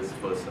this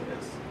person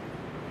is.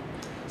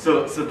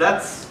 So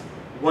that's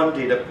one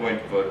data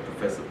point for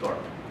Professor Thorp.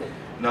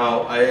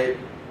 Now, I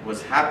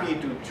was happy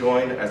to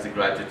join as a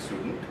graduate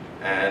student,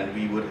 and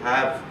we would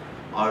have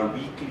our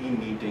weekly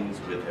meetings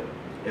with him.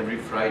 Every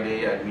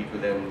Friday, I'd meet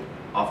with him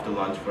after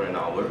lunch for an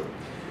hour.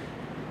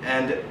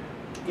 And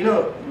you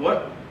know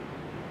what?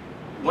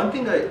 One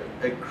thing I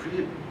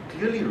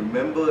clearly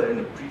remember and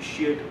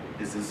appreciate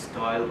is his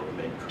style of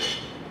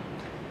mentoring.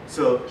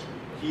 So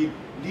he'd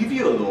leave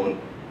you alone,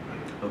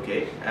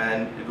 okay,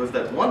 and it was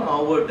that 1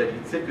 hour that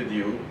he'd sit with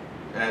you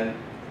and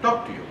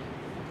talk to you.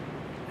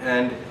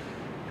 And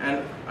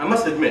I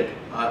must admit,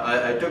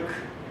 I took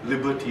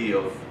liberty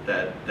of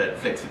that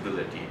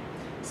flexibility,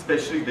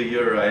 especially the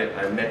year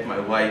I met my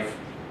wife,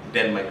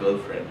 then my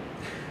girlfriend.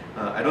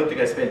 I don't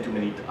think I spent too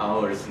many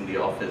hours in the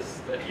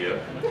office that year.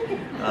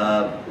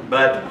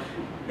 But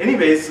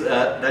anyways,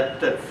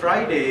 that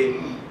Friday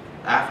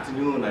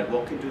afternoon, I'd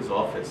walk into his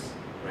office,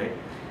 right?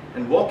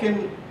 And walk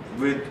in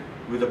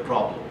with a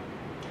problem.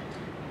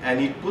 And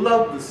he'd pull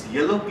out this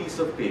yellow piece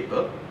of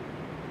paper,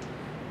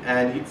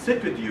 and he'd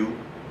sit with you,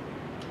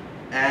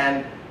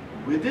 and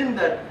within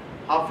that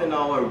half an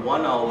hour,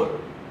 1 hour,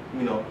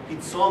 you know,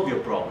 he'd solve your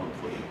problem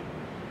for you.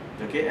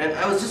 Okay, and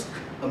I was just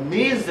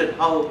amazed at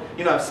how,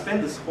 you know, I've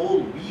spent this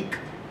whole week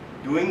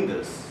doing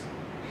this,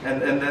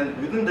 and then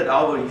within that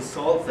hour, he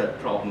solves that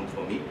problem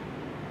for me.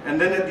 And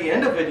then at the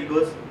end of it, he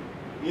goes,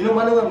 you know,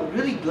 Manu, I'm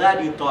really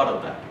glad you thought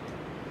of that.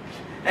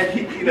 And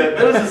he, you know,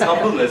 there was this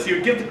humbleness. He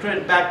would give the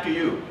credit back to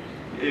you,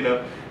 you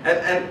know,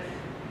 and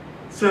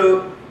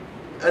so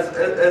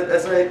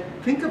as I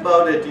think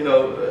about it, you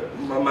know,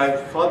 my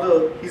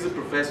father, he's a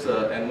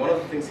professor, and one of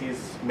the things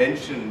he's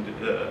mentioned,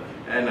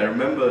 and I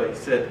remember he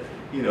said,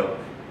 you know,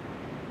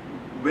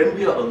 when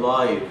we are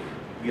alive,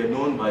 we are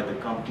known by the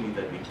company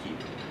that we keep.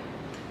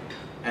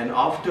 And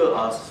after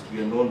us,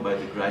 we are known by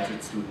the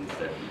graduate students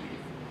that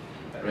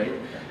we leave,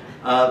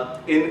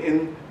 right?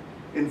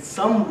 In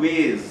some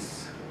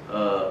ways,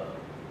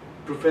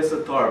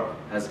 Professor Thorp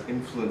has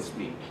influenced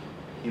me.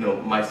 You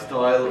know, my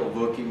style of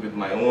working with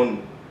my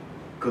own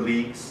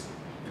colleagues,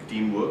 the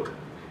teamwork,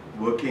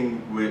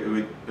 working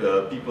with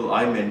people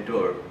I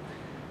mentor,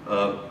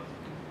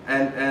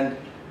 and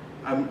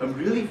I'm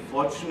really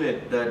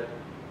fortunate that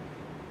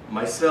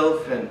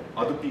myself and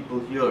other people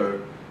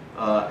here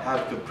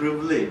have the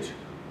privilege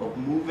of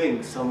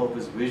moving some of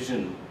his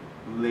vision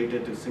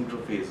related to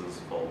synchrophasors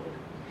forward.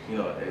 You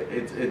know,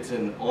 it's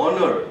an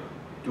honor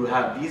to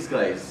have these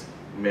guys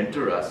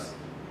mentor us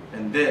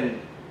and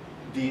then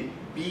be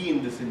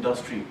in this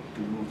industry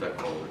to move that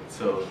forward.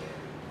 So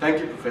thank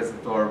you, Professor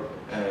Thorp,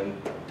 and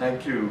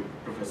thank you,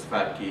 Professor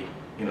Phadke,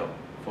 you know,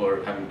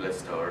 for having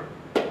blessed our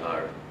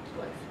life.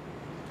 Thanks.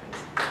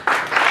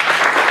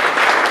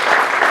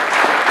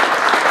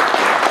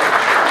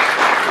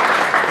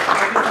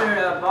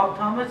 Professor Bob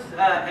Thomas,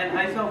 and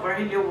I saw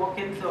Virgilio walk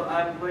in, so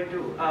I'm going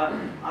to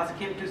ask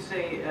him to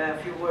say a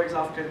few words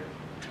after.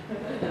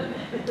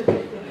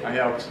 I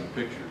have some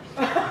pictures.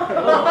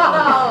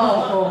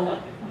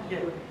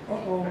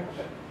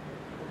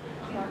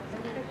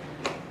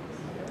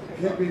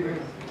 Can't be me.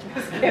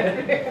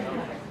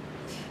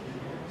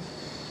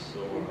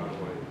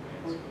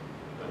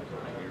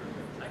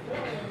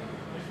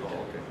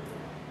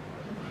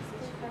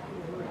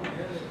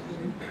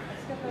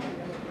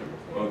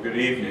 Well, good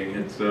evening.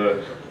 It's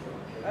a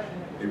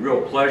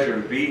real pleasure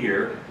to be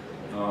here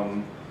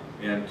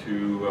and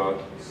to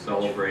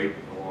celebrate,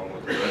 along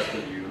with the rest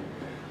of you,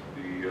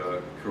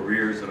 the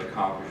careers and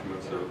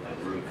accomplishments of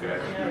Arun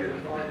Phadke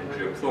and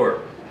Jim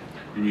Thorp.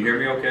 Can you hear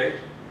me okay?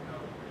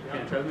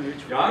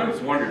 Yeah, I always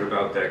wondered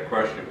about that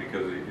question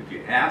because if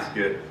you ask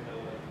it,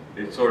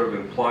 it sort of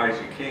implies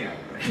you can't.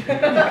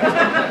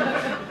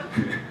 Right?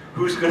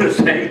 Who's going to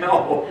say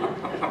no?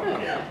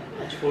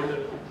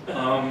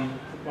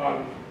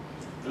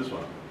 This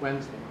one.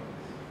 Wednesday.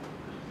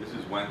 This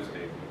is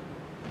Wednesday.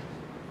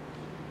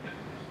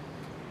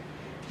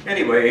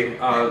 Anyway,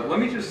 let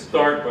me just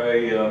start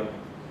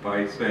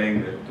by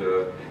saying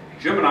that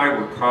Jim and I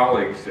were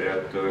colleagues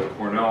at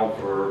Cornell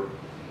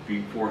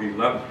before he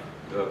left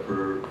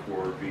for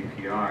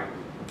VPI,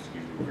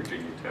 excuse me,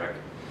 Virginia Tech,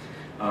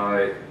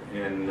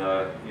 in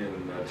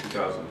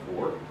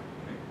 2004.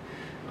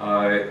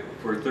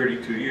 For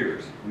 32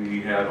 years.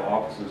 We had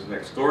offices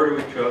next door to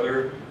each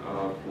other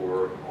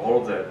for all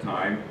of that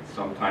time.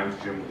 Sometimes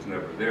Jim was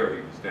never there.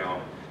 He was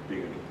down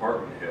being a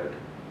department head.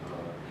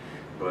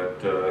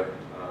 But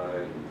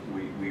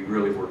we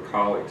really were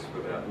colleagues for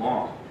that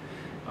long.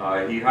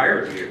 He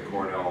hired me at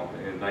Cornell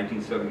in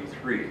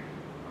 1973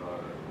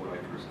 when I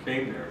first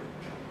came there.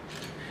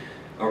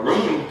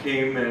 Arun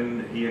came,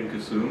 and he and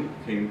Kasum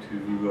came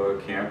to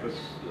campus.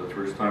 The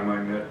first time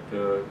I met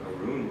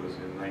Arun was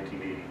in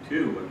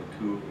 1982, when the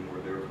two of them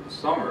were there for the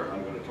summer.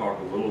 I'm going to talk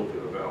a little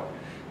bit about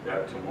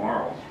that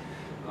tomorrow.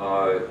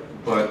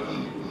 But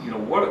you know,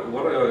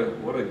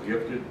 what a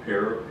gifted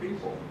pair of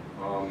people.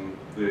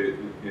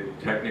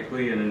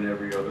 Technically and in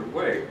every other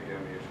way. I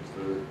mean, it's just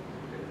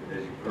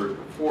as you've heard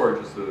before,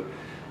 just a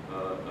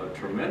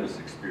tremendous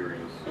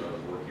experience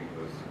working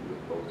with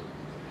both of them.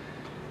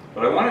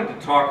 But I wanted to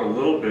talk a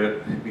little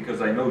bit,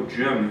 because I know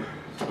Jim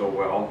so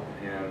well,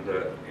 and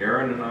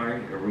Arun and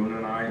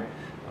I,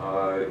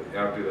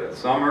 after that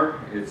summer,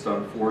 it's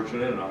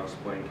unfortunate, and I'll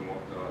explain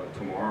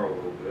tomorrow a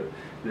little bit,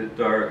 that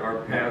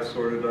our paths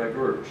sort of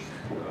diverged.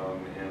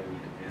 And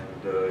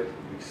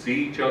we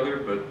see each other,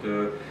 but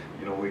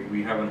you know,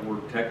 we haven't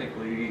worked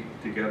technically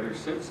together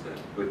since then.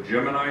 But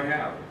Jim and I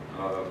have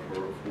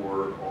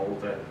for all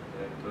of that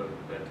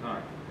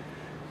time.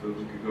 So if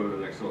we could go to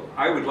the next one.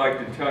 I would like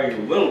to tell you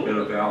a little bit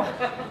about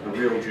the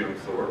real Jim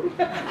Thorp.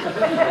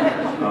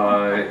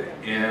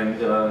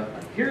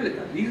 Here,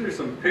 these are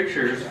some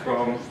pictures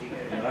from,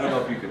 and I don't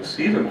know if you can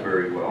see them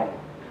very well.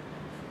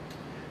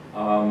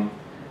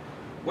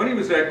 When he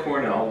was at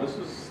Cornell, this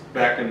is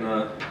back in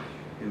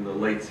the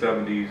late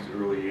 70s,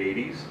 early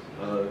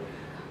 80s.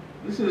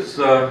 This is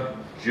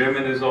Jim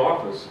in his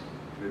office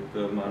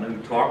that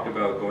Manu talked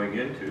about going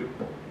into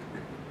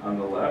on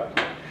the left.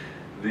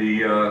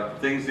 The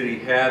things that he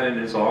had in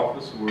his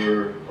office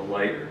were a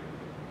lighter,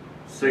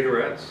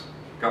 cigarettes,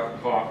 a cup of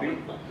coffee,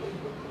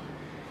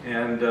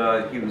 and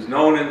he was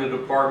known in the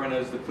department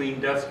as the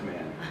clean desk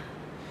man.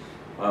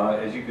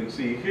 As you can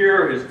see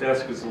here, his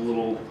desk is a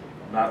little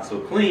not so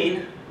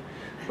clean,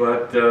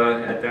 but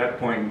at that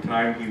point in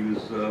time he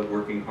was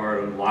working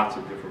hard on lots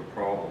of different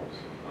problems.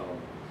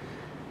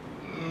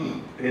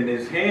 In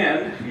his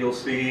hand, you'll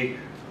see,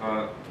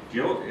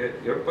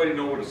 everybody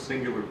know what a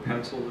singular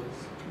pencil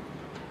is?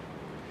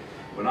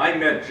 When I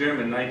met Jim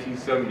in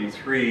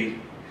 1973,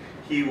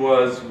 he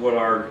was what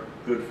our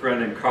good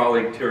friend and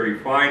colleague Terry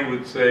Fine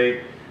would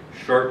say,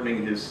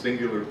 sharpening his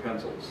singular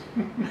pencils.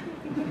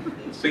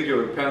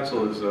 Singular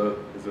pencil is a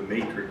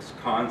matrix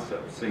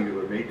concept,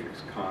 singular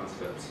matrix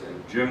concepts,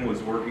 and Jim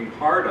was working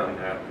hard on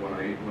that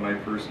when I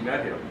first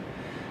met him.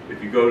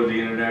 If you go to the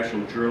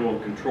International Journal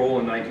of Control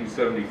in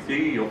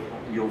 1973,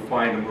 you'll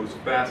find the most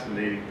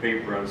fascinating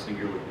paper on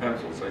singular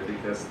pencils. I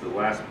think that's the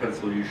last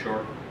pencil you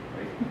sharpen,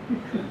 right?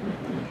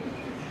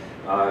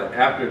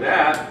 After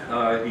that,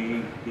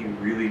 he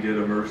really did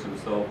immerse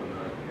himself in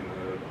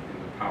the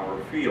power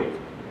field,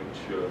 which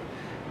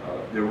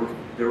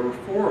there were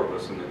four of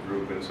us in the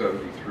group in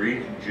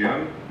 '73: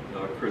 Jim,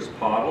 Chris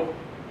Pottle,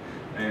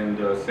 and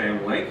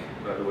Sam Link.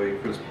 By the way,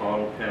 Chris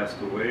Pottle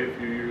passed away a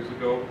few years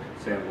ago.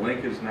 Sam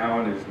Link is now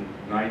in his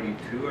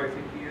 92, I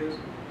think he is,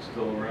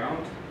 still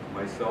around.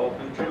 Myself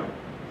and Jim.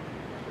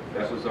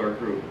 That was our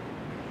group.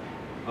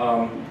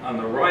 On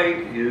the right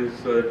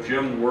is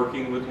Jim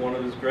working with one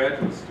of his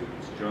graduate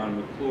students, John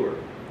McClure.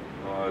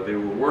 They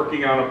were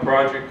working on a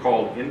project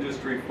called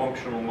Industry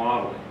Functional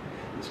Modeling.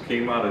 This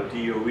came out of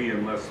DOE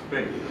in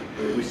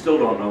M.S.E.E. We still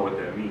don't know what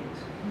that means,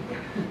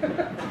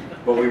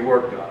 but we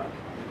worked on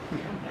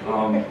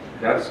it.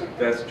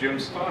 That's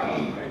Jim's style,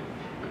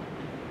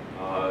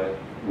 right?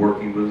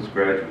 Working with his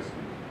graduate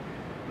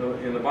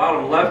students. In the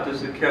bottom left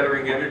is the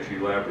Kettering Energy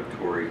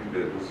Laboratory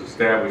that was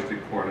established at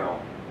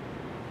Cornell.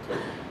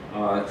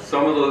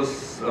 Some of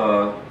those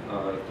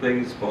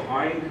things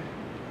behind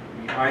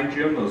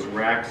Jim, those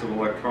racks of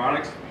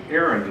electronics,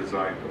 Arun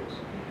designed those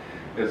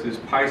as his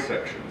pi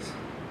sections.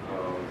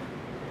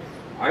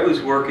 I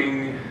was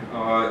working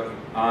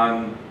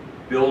on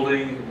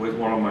building with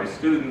one of my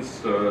students,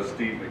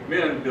 Steve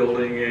McMinn,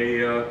 building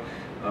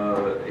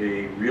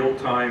a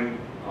real-time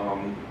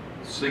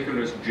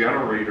synchronous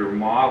generator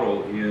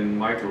model in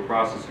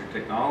microprocessor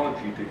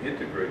technology to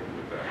integrate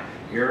with that.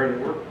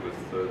 Aaron worked with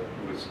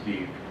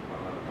Steve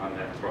on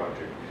that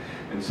project.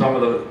 And some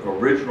of the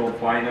original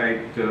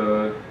finite,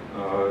 the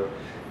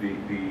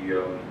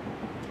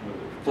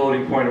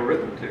floating point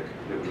arithmetic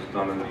that was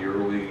done in the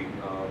early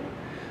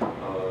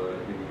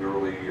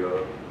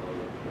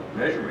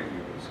measurement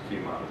units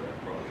came out of that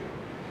project.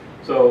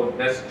 So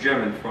that's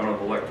Jim in front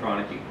of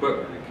electronic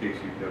equipment, in case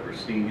you've never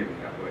seen him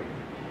that way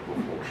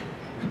before.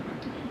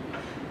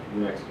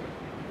 Next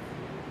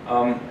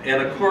one.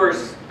 And of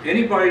course,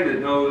 anybody that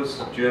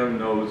knows Jim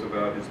knows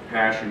about his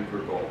passion for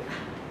golf.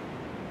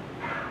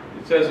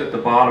 It says at the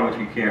bottom, if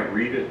you can't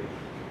read it,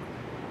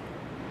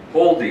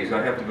 hold these,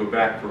 I have to go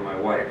back for my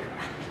wife.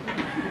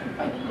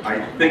 I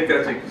think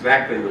that's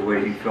exactly the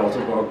way he felt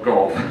about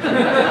golf.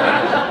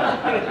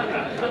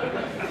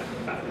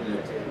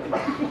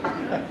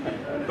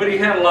 But he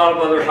had a lot of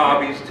other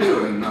hobbies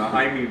too, and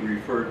Jaime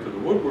referred to the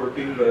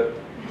woodworking, but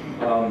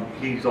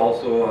he's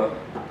also,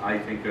 I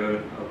think,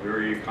 a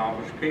very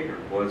accomplished painter.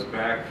 Was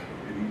back,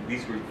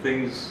 these were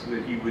things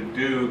that he would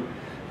do,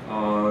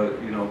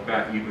 you know,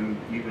 back even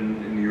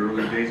in the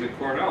early days at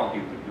Cornell, he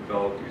would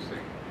develop these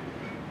things.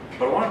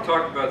 But I want to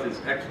talk about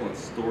this excellent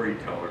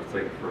storyteller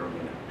thing for a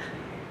minute.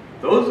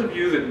 Those of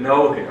you that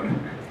know him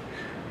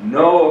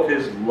know of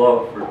his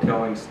love for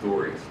telling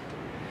stories.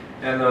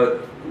 And the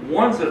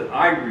ones that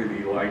I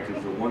really liked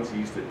is the ones he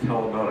used to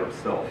tell about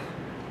himself.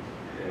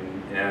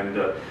 And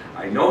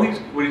I know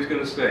what he's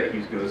going to say.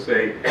 He's going to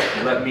say,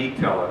 let me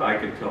tell it. I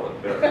can tell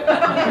it better.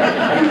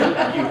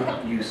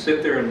 you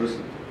sit there and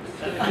listen to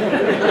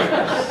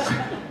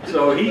it.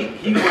 So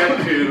he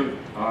went to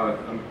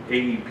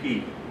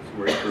AEP,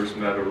 where he first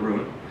met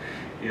Arun,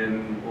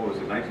 in, what was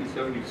it,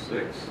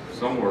 1976,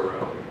 somewhere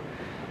around there.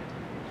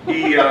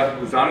 He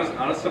was on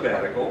a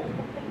sabbatical,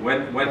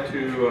 went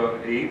to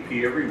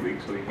AEP every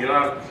week, so he'd get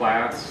out of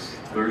class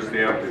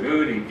Thursday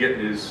afternoon, he'd get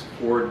in his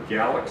Ford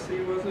Galaxy,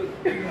 was it?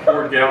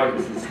 Ford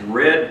Galaxy, this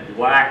red,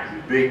 black,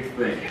 big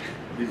thing.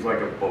 He's like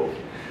a boat.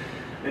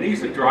 And he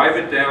used to drive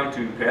it down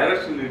to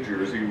Paterson, New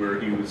Jersey, where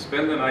he would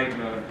spend the night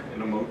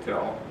in a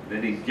motel.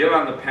 Then he'd get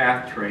on the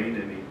PATH train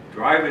and he'd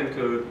drive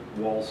into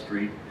Wall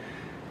Street,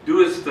 do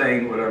his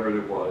thing, whatever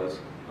it was,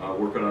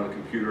 working on a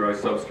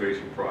computerized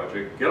substation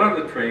project, get on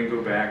the train,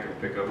 go back and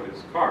pick up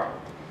his car.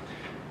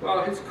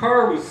 Well, his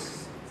car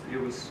was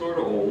sort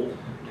of old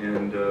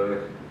and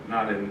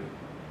not in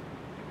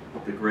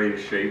the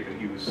greatest shape, and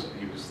he was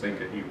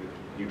thinking he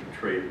would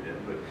trade it in,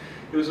 but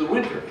it was the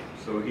winter,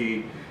 so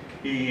he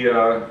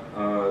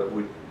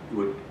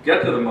would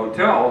get to the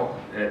motel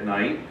at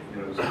night,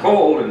 and it was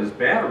cold, and his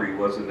battery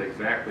wasn't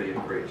exactly in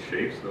great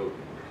shape, so.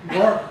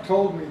 Mark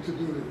told me to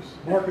do this.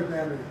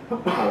 Markadamia.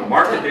 Oh,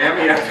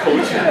 Markadamia, I told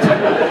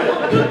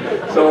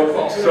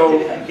you. So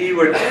he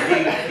would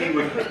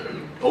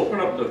open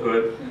up the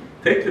hood,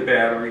 take the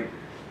battery,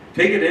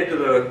 take it into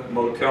the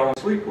motel and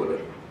sleep with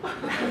it.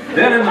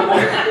 Then in the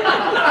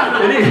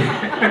morning,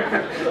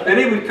 then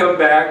he would come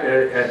back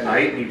at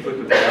night and he'd put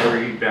the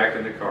battery back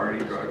in the car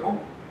and he'd drive home.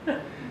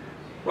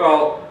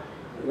 Well,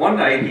 one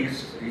night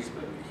he's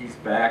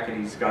back and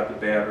he's got the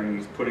battery and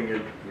he's putting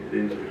it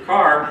into the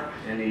car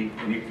and he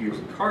feels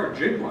the car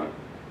jiggling.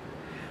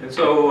 And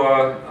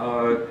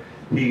so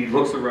he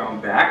looks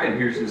around back and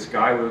here's this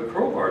guy with a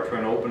crowbar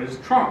trying to open his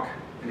trunk.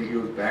 And he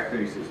goes back there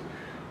and he says,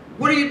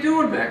 "What are you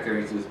doing back there?"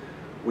 He says,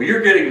 "Well,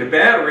 you're getting the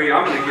battery,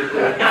 I'm going to get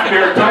the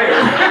spare tire."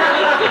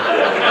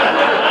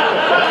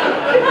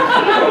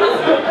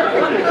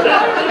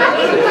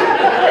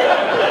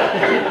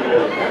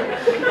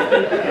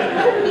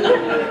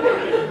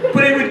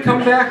 But he would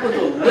come back with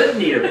a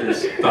litany of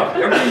this stuff.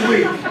 Every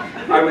week,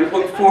 I would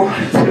look forward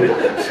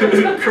to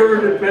the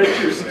current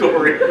adventure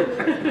story.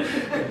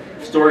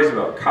 Stories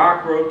about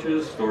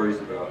cockroaches, stories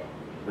about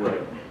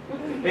whatever.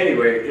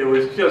 Anyway, it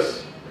was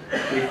just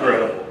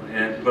incredible.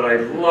 But I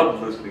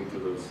loved listening to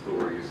those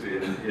stories,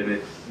 and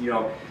it, you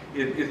know,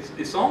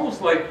 it's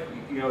almost like,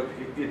 you know,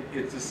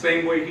 it's the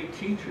same way he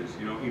teaches.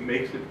 You know, he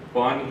makes it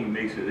fun, he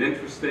makes it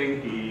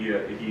interesting. He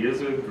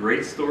is a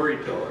great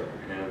storyteller,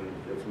 and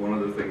that's one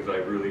of the things I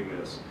really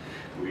miss.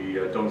 We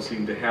don't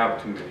seem to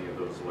have too many of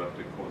those left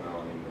at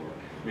Cornell anymore.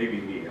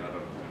 Maybe me, I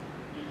don't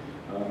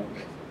know.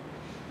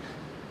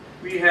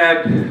 We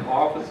had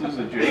offices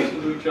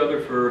adjacent to each other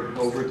for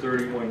over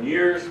 31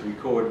 years. We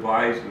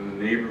co-advised in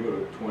the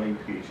neighborhood of 20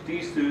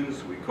 PhD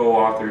students. We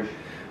co-authored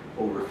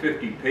over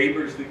 50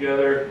 papers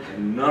together,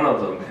 and none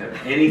of them had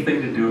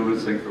anything to do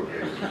with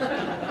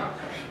synchrophasors.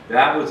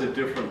 That was a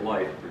different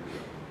life for him.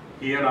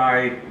 He and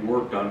I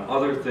worked on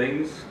other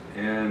things,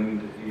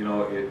 and you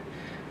know,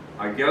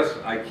 I guess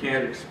I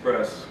can't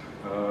express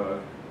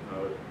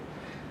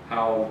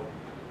how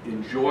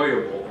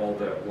enjoyable all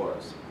that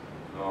was.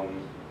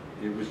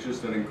 It was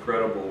just an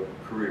incredible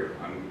career.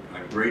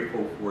 I'm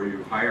grateful for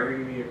you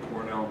hiring me at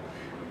Cornell.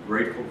 I'm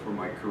grateful for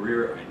my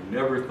career. I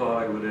never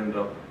thought I would end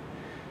up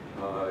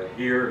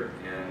here,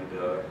 and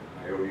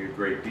I owe you a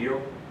great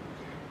deal.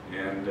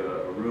 And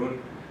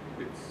Arun,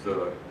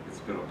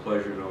 it's been a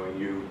pleasure knowing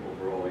you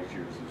over all these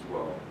years as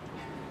well.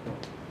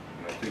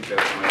 think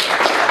that's my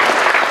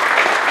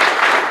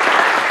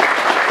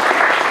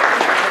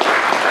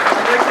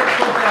I'd like to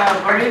put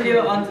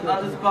Marilio on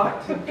the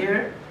spot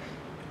here.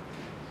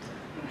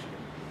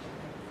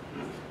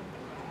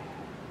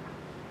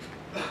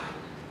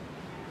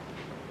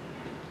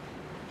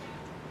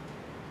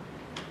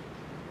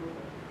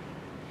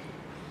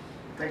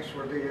 Thanks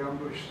for the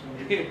ambush.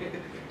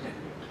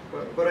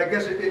 But I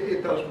guess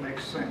it does make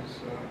sense.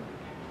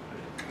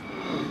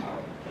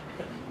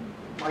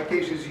 My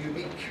case is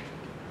unique.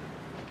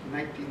 In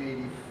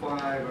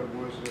 1985, I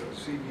was a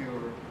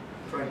senior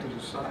trying to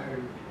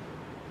decide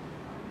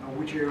on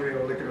which area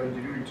of electrical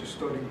engineering to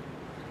study.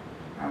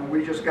 And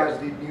we just got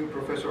the new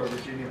professor at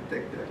Virginia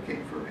Tech that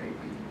came from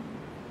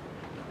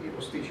AP. He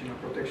was teaching a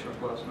protection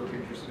class, looked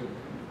interested.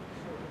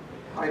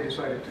 I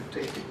decided to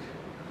take it.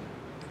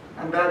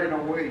 And that, in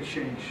a way,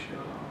 changed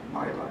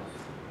my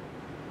life.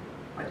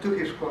 I took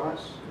his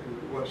class.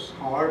 It was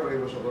hard, but it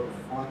was a lot of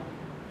fun.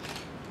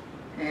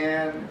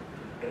 And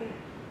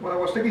when I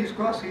was taking his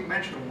class, he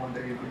mentioned one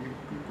day, you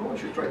probably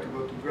should try to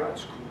go to grad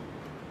school.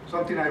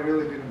 Something I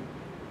really didn't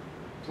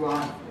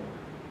plan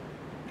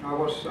for. I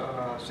was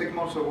 6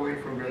 months away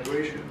from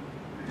graduation,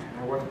 and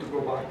I wanted to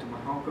go back to my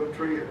home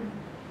country and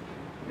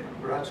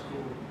grad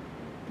school.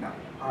 Now,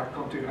 I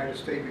come to the United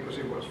States because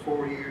it was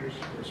 4 years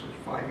versus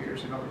 5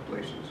 years in other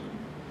places.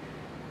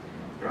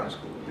 And grad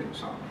school didn't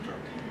sound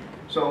attractive.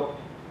 So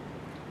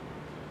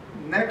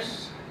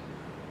next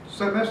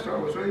semester, I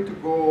was ready to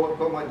go. I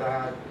called my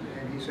dad,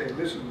 and he said,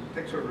 "Listen,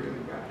 things are really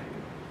bad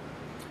here.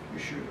 You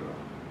should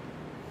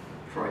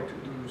try to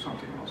do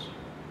something else.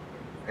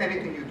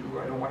 Anything you do,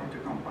 I don't want you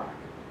to come back."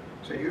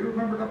 I said, "You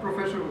remember that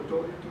professor who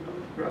told you to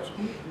do grad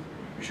school?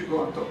 You should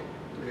go and talk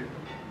to him."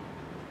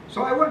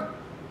 So I went,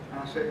 and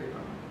I said,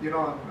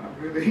 I'm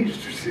really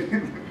interested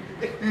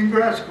in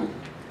grad school.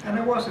 And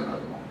I wasn't at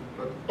the moment,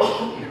 but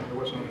there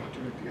was an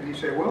opportunity. And he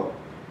said, "Well,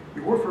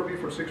 you work for me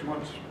for 6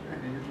 months,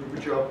 and you do a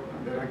good job,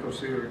 and then I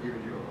consider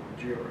giving you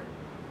a GRA."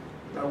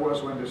 That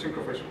was when the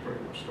Synchrophasor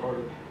project was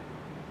started.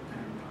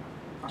 And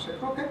I said,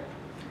 "Okay."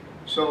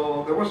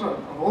 So there was an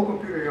old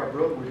computer I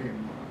brought with him,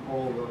 an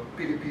old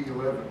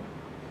PDP-11.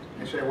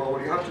 He said, "Well,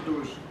 what you have to do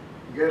is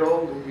get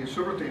all the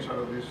subroutines out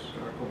of this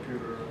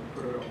computer and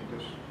put it on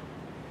this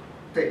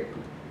tape.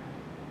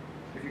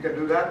 If you can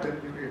do that, then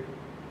you're good."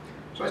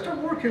 So I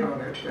started working on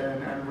it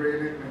and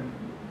reading and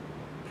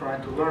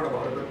trying to learn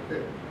about it.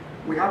 But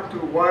we have to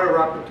wire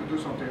wrap it to do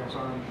something else.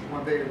 And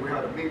one day we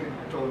had a meeting.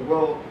 I told him,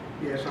 "Well,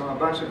 yes, I'm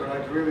advancing, but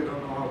I really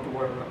don't know how to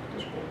wire wrap at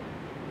this point."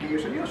 And he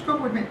said, "Yes,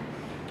 come with me."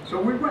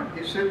 So we went.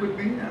 He sat with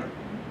me and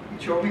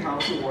he showed me how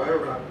to wire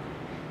wrap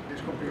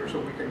this computer so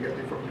we can get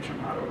the information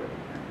out of it.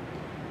 And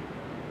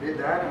did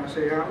that, and I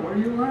said, "Where do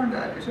you learn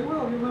that?" He said,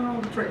 "Well, you learn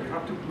all the tricks. You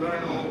have to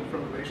learn all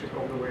from the basics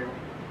all the way on."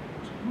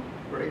 I said,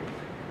 "Great."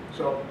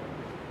 So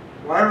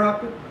wire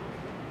wrap it,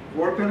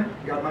 worked on it,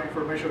 got my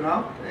information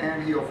out,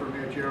 and he offered me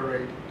a GRA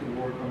to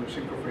work on the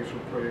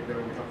Synchrophasor project that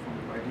we have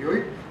funded by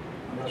DOE.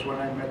 And that's when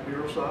I met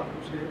Miroslav,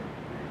 who's here.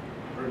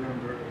 I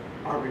remember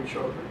Arun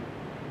Phadke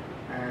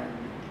and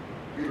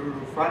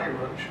Fanny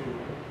Rush, who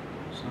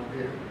is not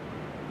here.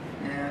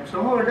 And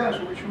some other guys,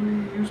 which we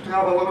used to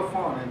have a lot of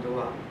fun in the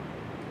lab.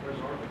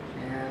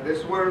 And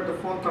this were the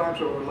fun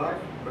times of our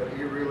life, but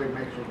he really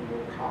makes us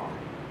work hard.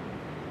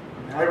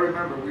 I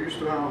remember we used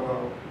to have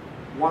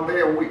 1 day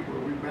a week where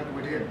we met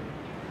with him.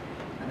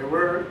 And there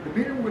were the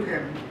meeting with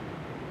him,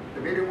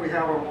 the meeting we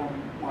have among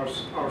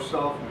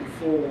ourselves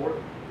before,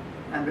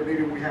 and the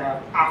meeting we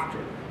have after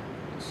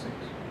these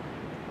things.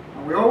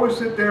 And we always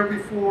sit there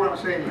before and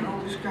say,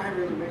 this guy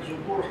really makes us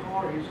work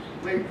hard. He's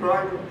a late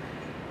driver.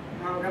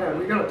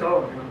 We gotta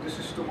tell him, this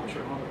is too much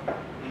of a.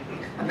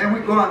 And then we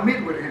go and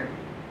meet with him.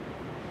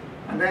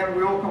 And then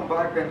we all come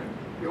back and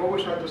we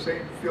always had the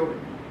same feeling.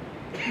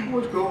 We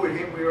always go with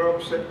him, we are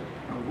upset,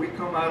 and we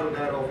come out of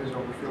that office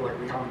and we feel like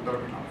we haven't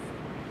done enough.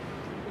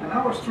 And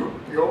that was true.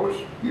 We always,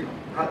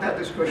 had that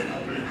discussion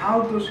after him.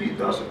 How does he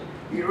does it?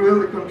 He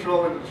really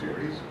controlling us here.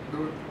 He's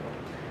doing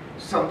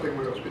something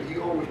with us, but he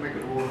always makes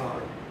it work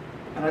hard.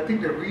 And I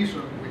think the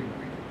reason we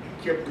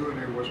kept doing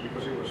it was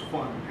because it was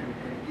fun, and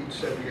he'd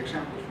set the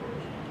examples for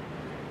us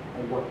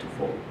on what to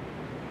follow.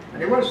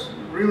 And it was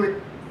really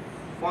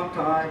fun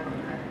time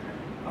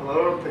and a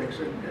lot of things.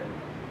 And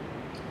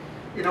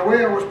in a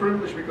way, I was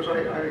privileged because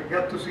I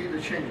got to see the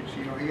changes.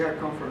 He had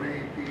come from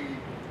AP,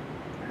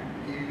 and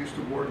he used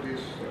to wear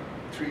this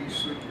three-piece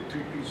suit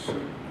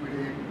with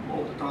him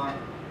all the time.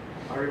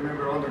 I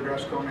remember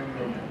undergrads coming,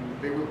 and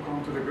they would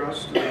come to the grad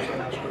students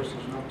and ask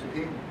questions, not to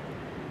him.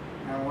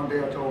 And one day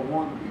I told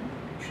one,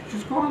 you should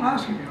just go and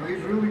ask him.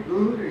 He's really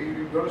good.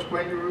 He's going to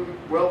explain you really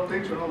well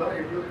things and all that.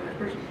 He's really a nice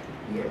person.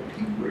 Yeah, but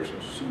he wears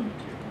a suit.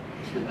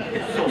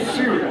 So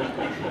serious.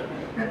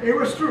 And it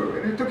was true.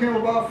 And it took him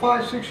about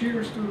 5-6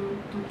 years to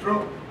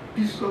drop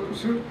pieces of the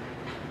suit.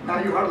 Now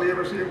you hardly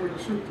ever see him with a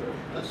suit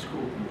at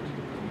school.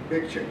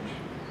 Big change.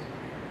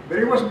 But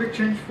it was a big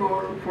change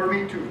for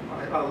me too.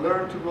 I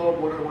learned to love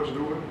what I was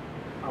doing.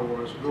 I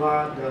was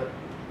glad that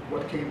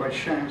what came by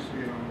chance,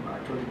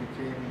 actually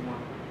became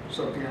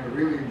something I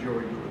really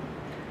enjoyed doing.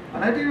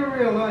 And I didn't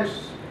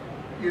realize,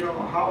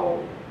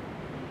 how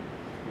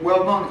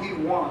well known he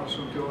was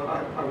until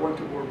I went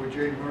to work with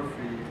Jay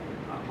Murphy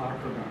at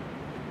Agra.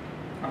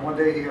 And one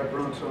day he had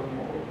brought some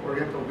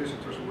Oriental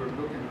visitors who were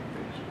looking at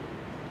things.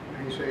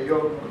 And he said,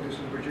 yo, this is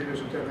Virginia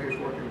Centeno, he's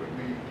working with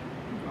me.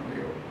 And they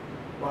go,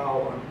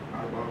 wow, and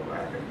I bow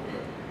back and all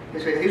that. He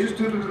said, he's a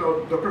student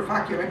of Dr.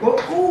 Phadke, and I go,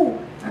 ooh!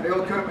 And they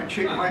all come and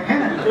shake my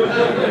hand.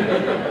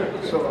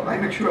 So I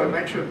make sure I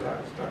mention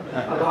that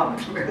a lot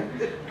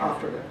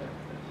after that.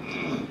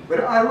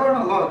 But I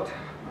learned a lot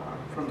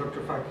from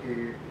Dr.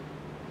 Phadke,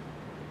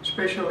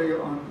 especially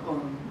on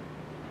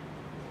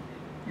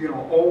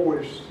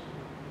always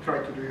try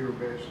to do your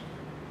best.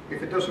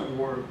 If it doesn't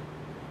work,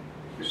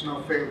 it's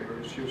not failure,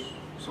 it's just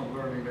some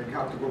learning that you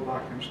have to go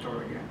back and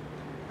start again.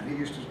 And he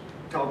used to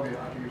tell me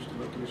that. He used to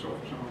go to his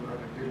office and all that,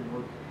 it didn't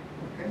work.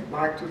 Okay,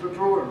 back to the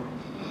drawer room,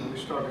 and we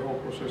start the whole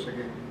process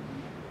again.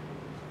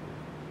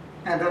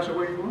 And that's the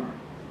way you learn.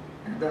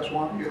 And that's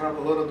why you have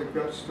a lot of the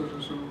grad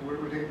students who were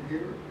with him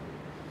here.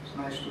 It's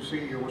nice to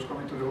see you was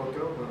coming to the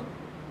hotel, but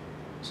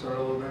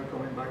several of them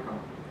coming back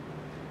up.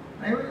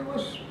 Anyway, it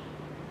was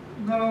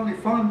not only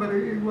fun, but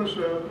it was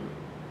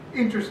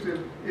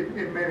interesting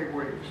in many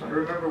ways. I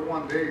remember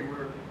one day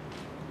where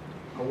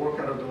I walk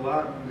out of the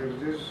lab and there's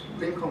this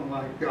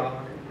Lincoln-like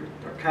guy with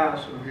a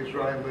cast on his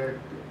right leg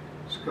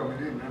that's coming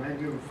in, and I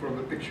knew from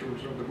the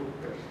pictures of the book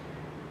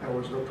that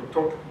was Dr.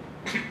 Thorp.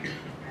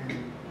 And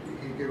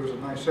he gave us a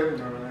nice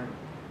seminar, and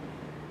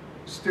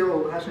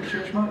still hasn't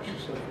changed much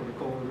except for the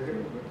color of the hair.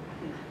 But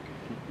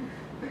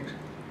thanks.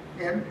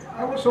 And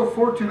I was so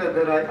fortunate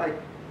that I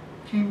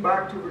came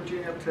back to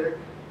Virginia Tech,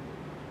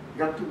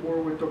 got to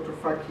work with Dr.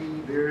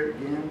 Phadke there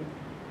again,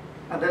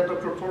 and then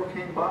Dr. Thorp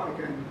came back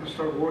and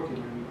started working.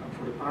 And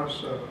for the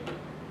past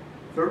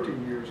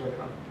 13 years,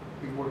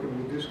 I've been working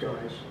with these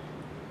guys.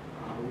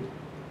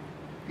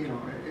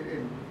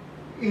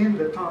 In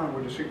the time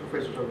where the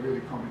synchrophasors are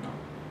really coming up,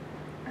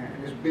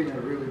 and it's been a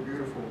really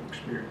beautiful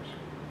experience.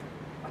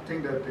 I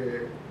think that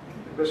the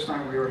best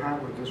time we ever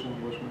had with this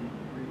one was when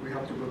we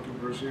had to go to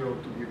Brazil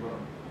to give a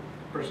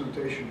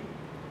presentation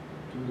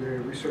to the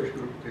research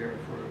group there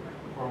for the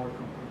power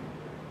company.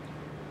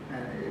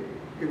 And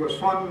it was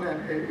fun,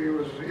 and it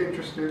was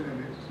interesting,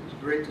 and it's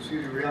great to see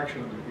the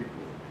reaction of the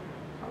people.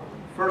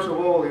 First of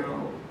all,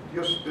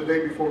 just the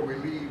day before we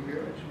leave,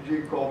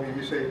 G called me and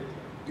he said,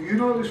 do you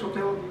know this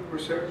hotel you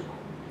researched?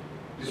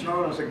 It's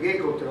known as a gay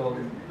hotel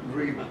in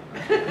Rio.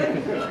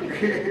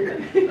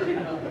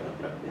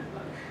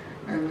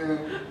 And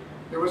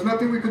there was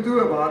nothing we could do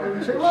about it.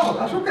 And I said, well,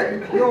 that's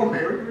okay. We all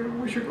married.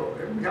 We should go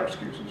there. We have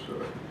excuses. So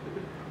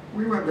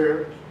we went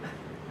there.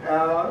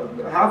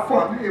 Have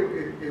fun.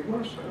 It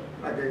was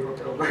a gay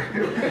hotel.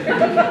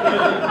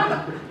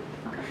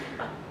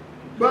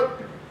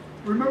 But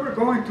remember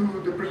going to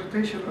the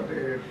presentation of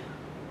the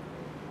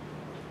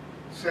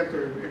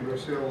center in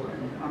Brazil,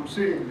 and I'm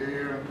sitting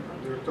there, and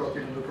they're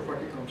talking, and Dr.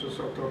 Phadke comes and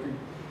starts talking,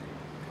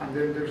 and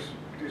then there's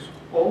this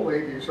old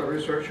lady, is a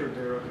researcher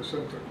there at the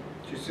center.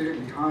 She's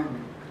sitting behind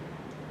me,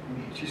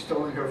 and she's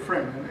telling her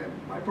friend,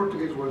 and my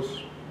Portuguese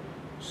was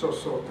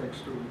so-so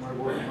thanks to my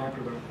work in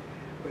Agra.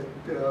 But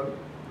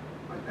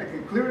I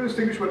can clearly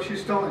distinguish what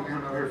she's telling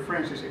her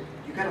friends. She said,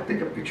 you gotta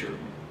take a picture of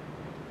me.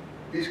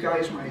 This guy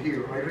is my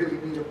hero. I really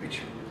need a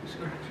picture with this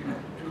guy.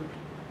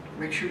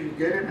 Make sure you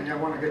get it, and I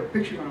want to get a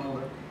picture and all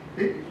that.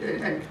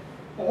 And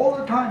all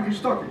the time he's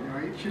talking,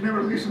 she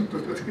never listened to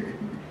the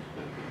thing.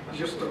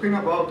 Just talking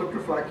about Dr.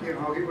 Phadke and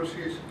how he was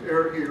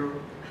her hero,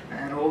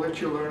 and all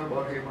that you learn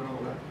about him and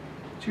all that.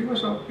 She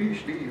was a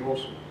Ph.D.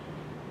 also,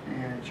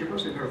 and she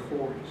was in her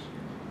 40s.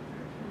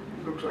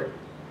 It looks like,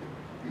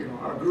 a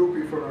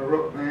groupie for a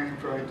rock band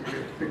trying to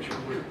get a picture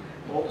with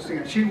all these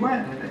things. And she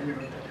went and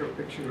took her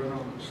picture and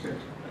all those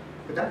things.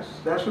 But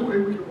that's the way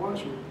it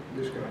was with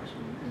these guys.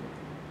 And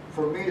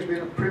for me, it's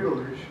been a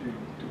privilege,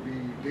 to be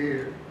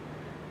there.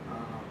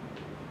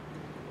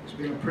 It's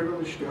been a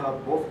privilege to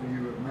have both of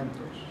you as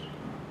mentors.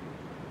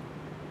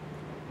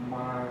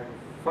 My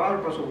father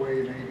passed away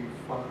in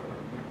 '85, I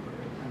remember,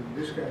 and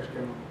these guys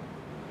kind of,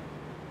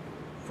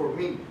 for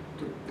me,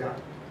 took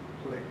that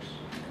place.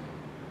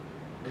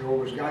 They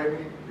always guide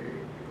me, they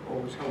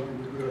always help me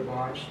with good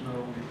advice, not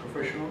only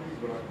professionally,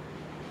 but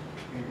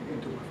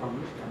into my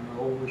family, and I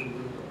always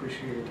will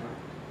appreciate that.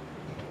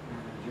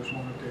 And I just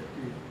want to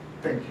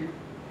thank you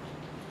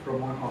from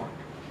my heart.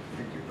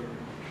 Thank you very much.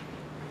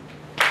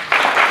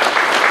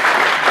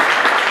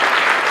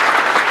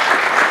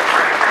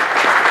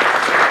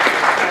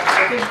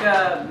 I think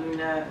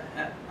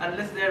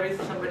unless there is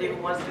somebody who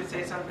wants to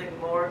say something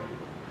more,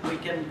 we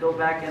can go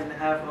back and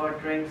have our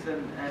drinks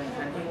and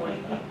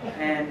eat.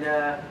 And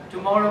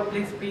tomorrow,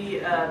 please be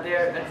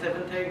there at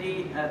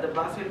 7:30. The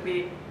bus will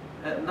be,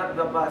 not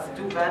the bus,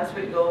 2 vans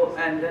will go,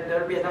 and then there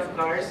will be enough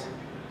cars.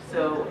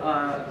 So,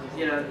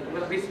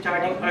 we'll be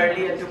starting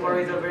early, and tomorrow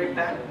is a very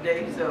packed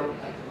day, so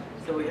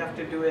we have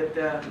to do it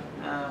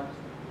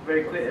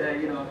very quick,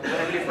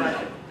 timely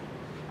fashion.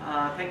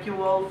 Thank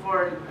you all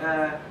for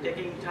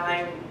taking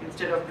time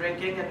instead of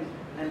drinking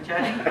and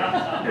chatting.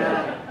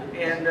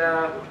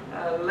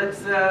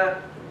 Let's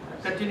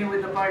continue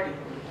with the party.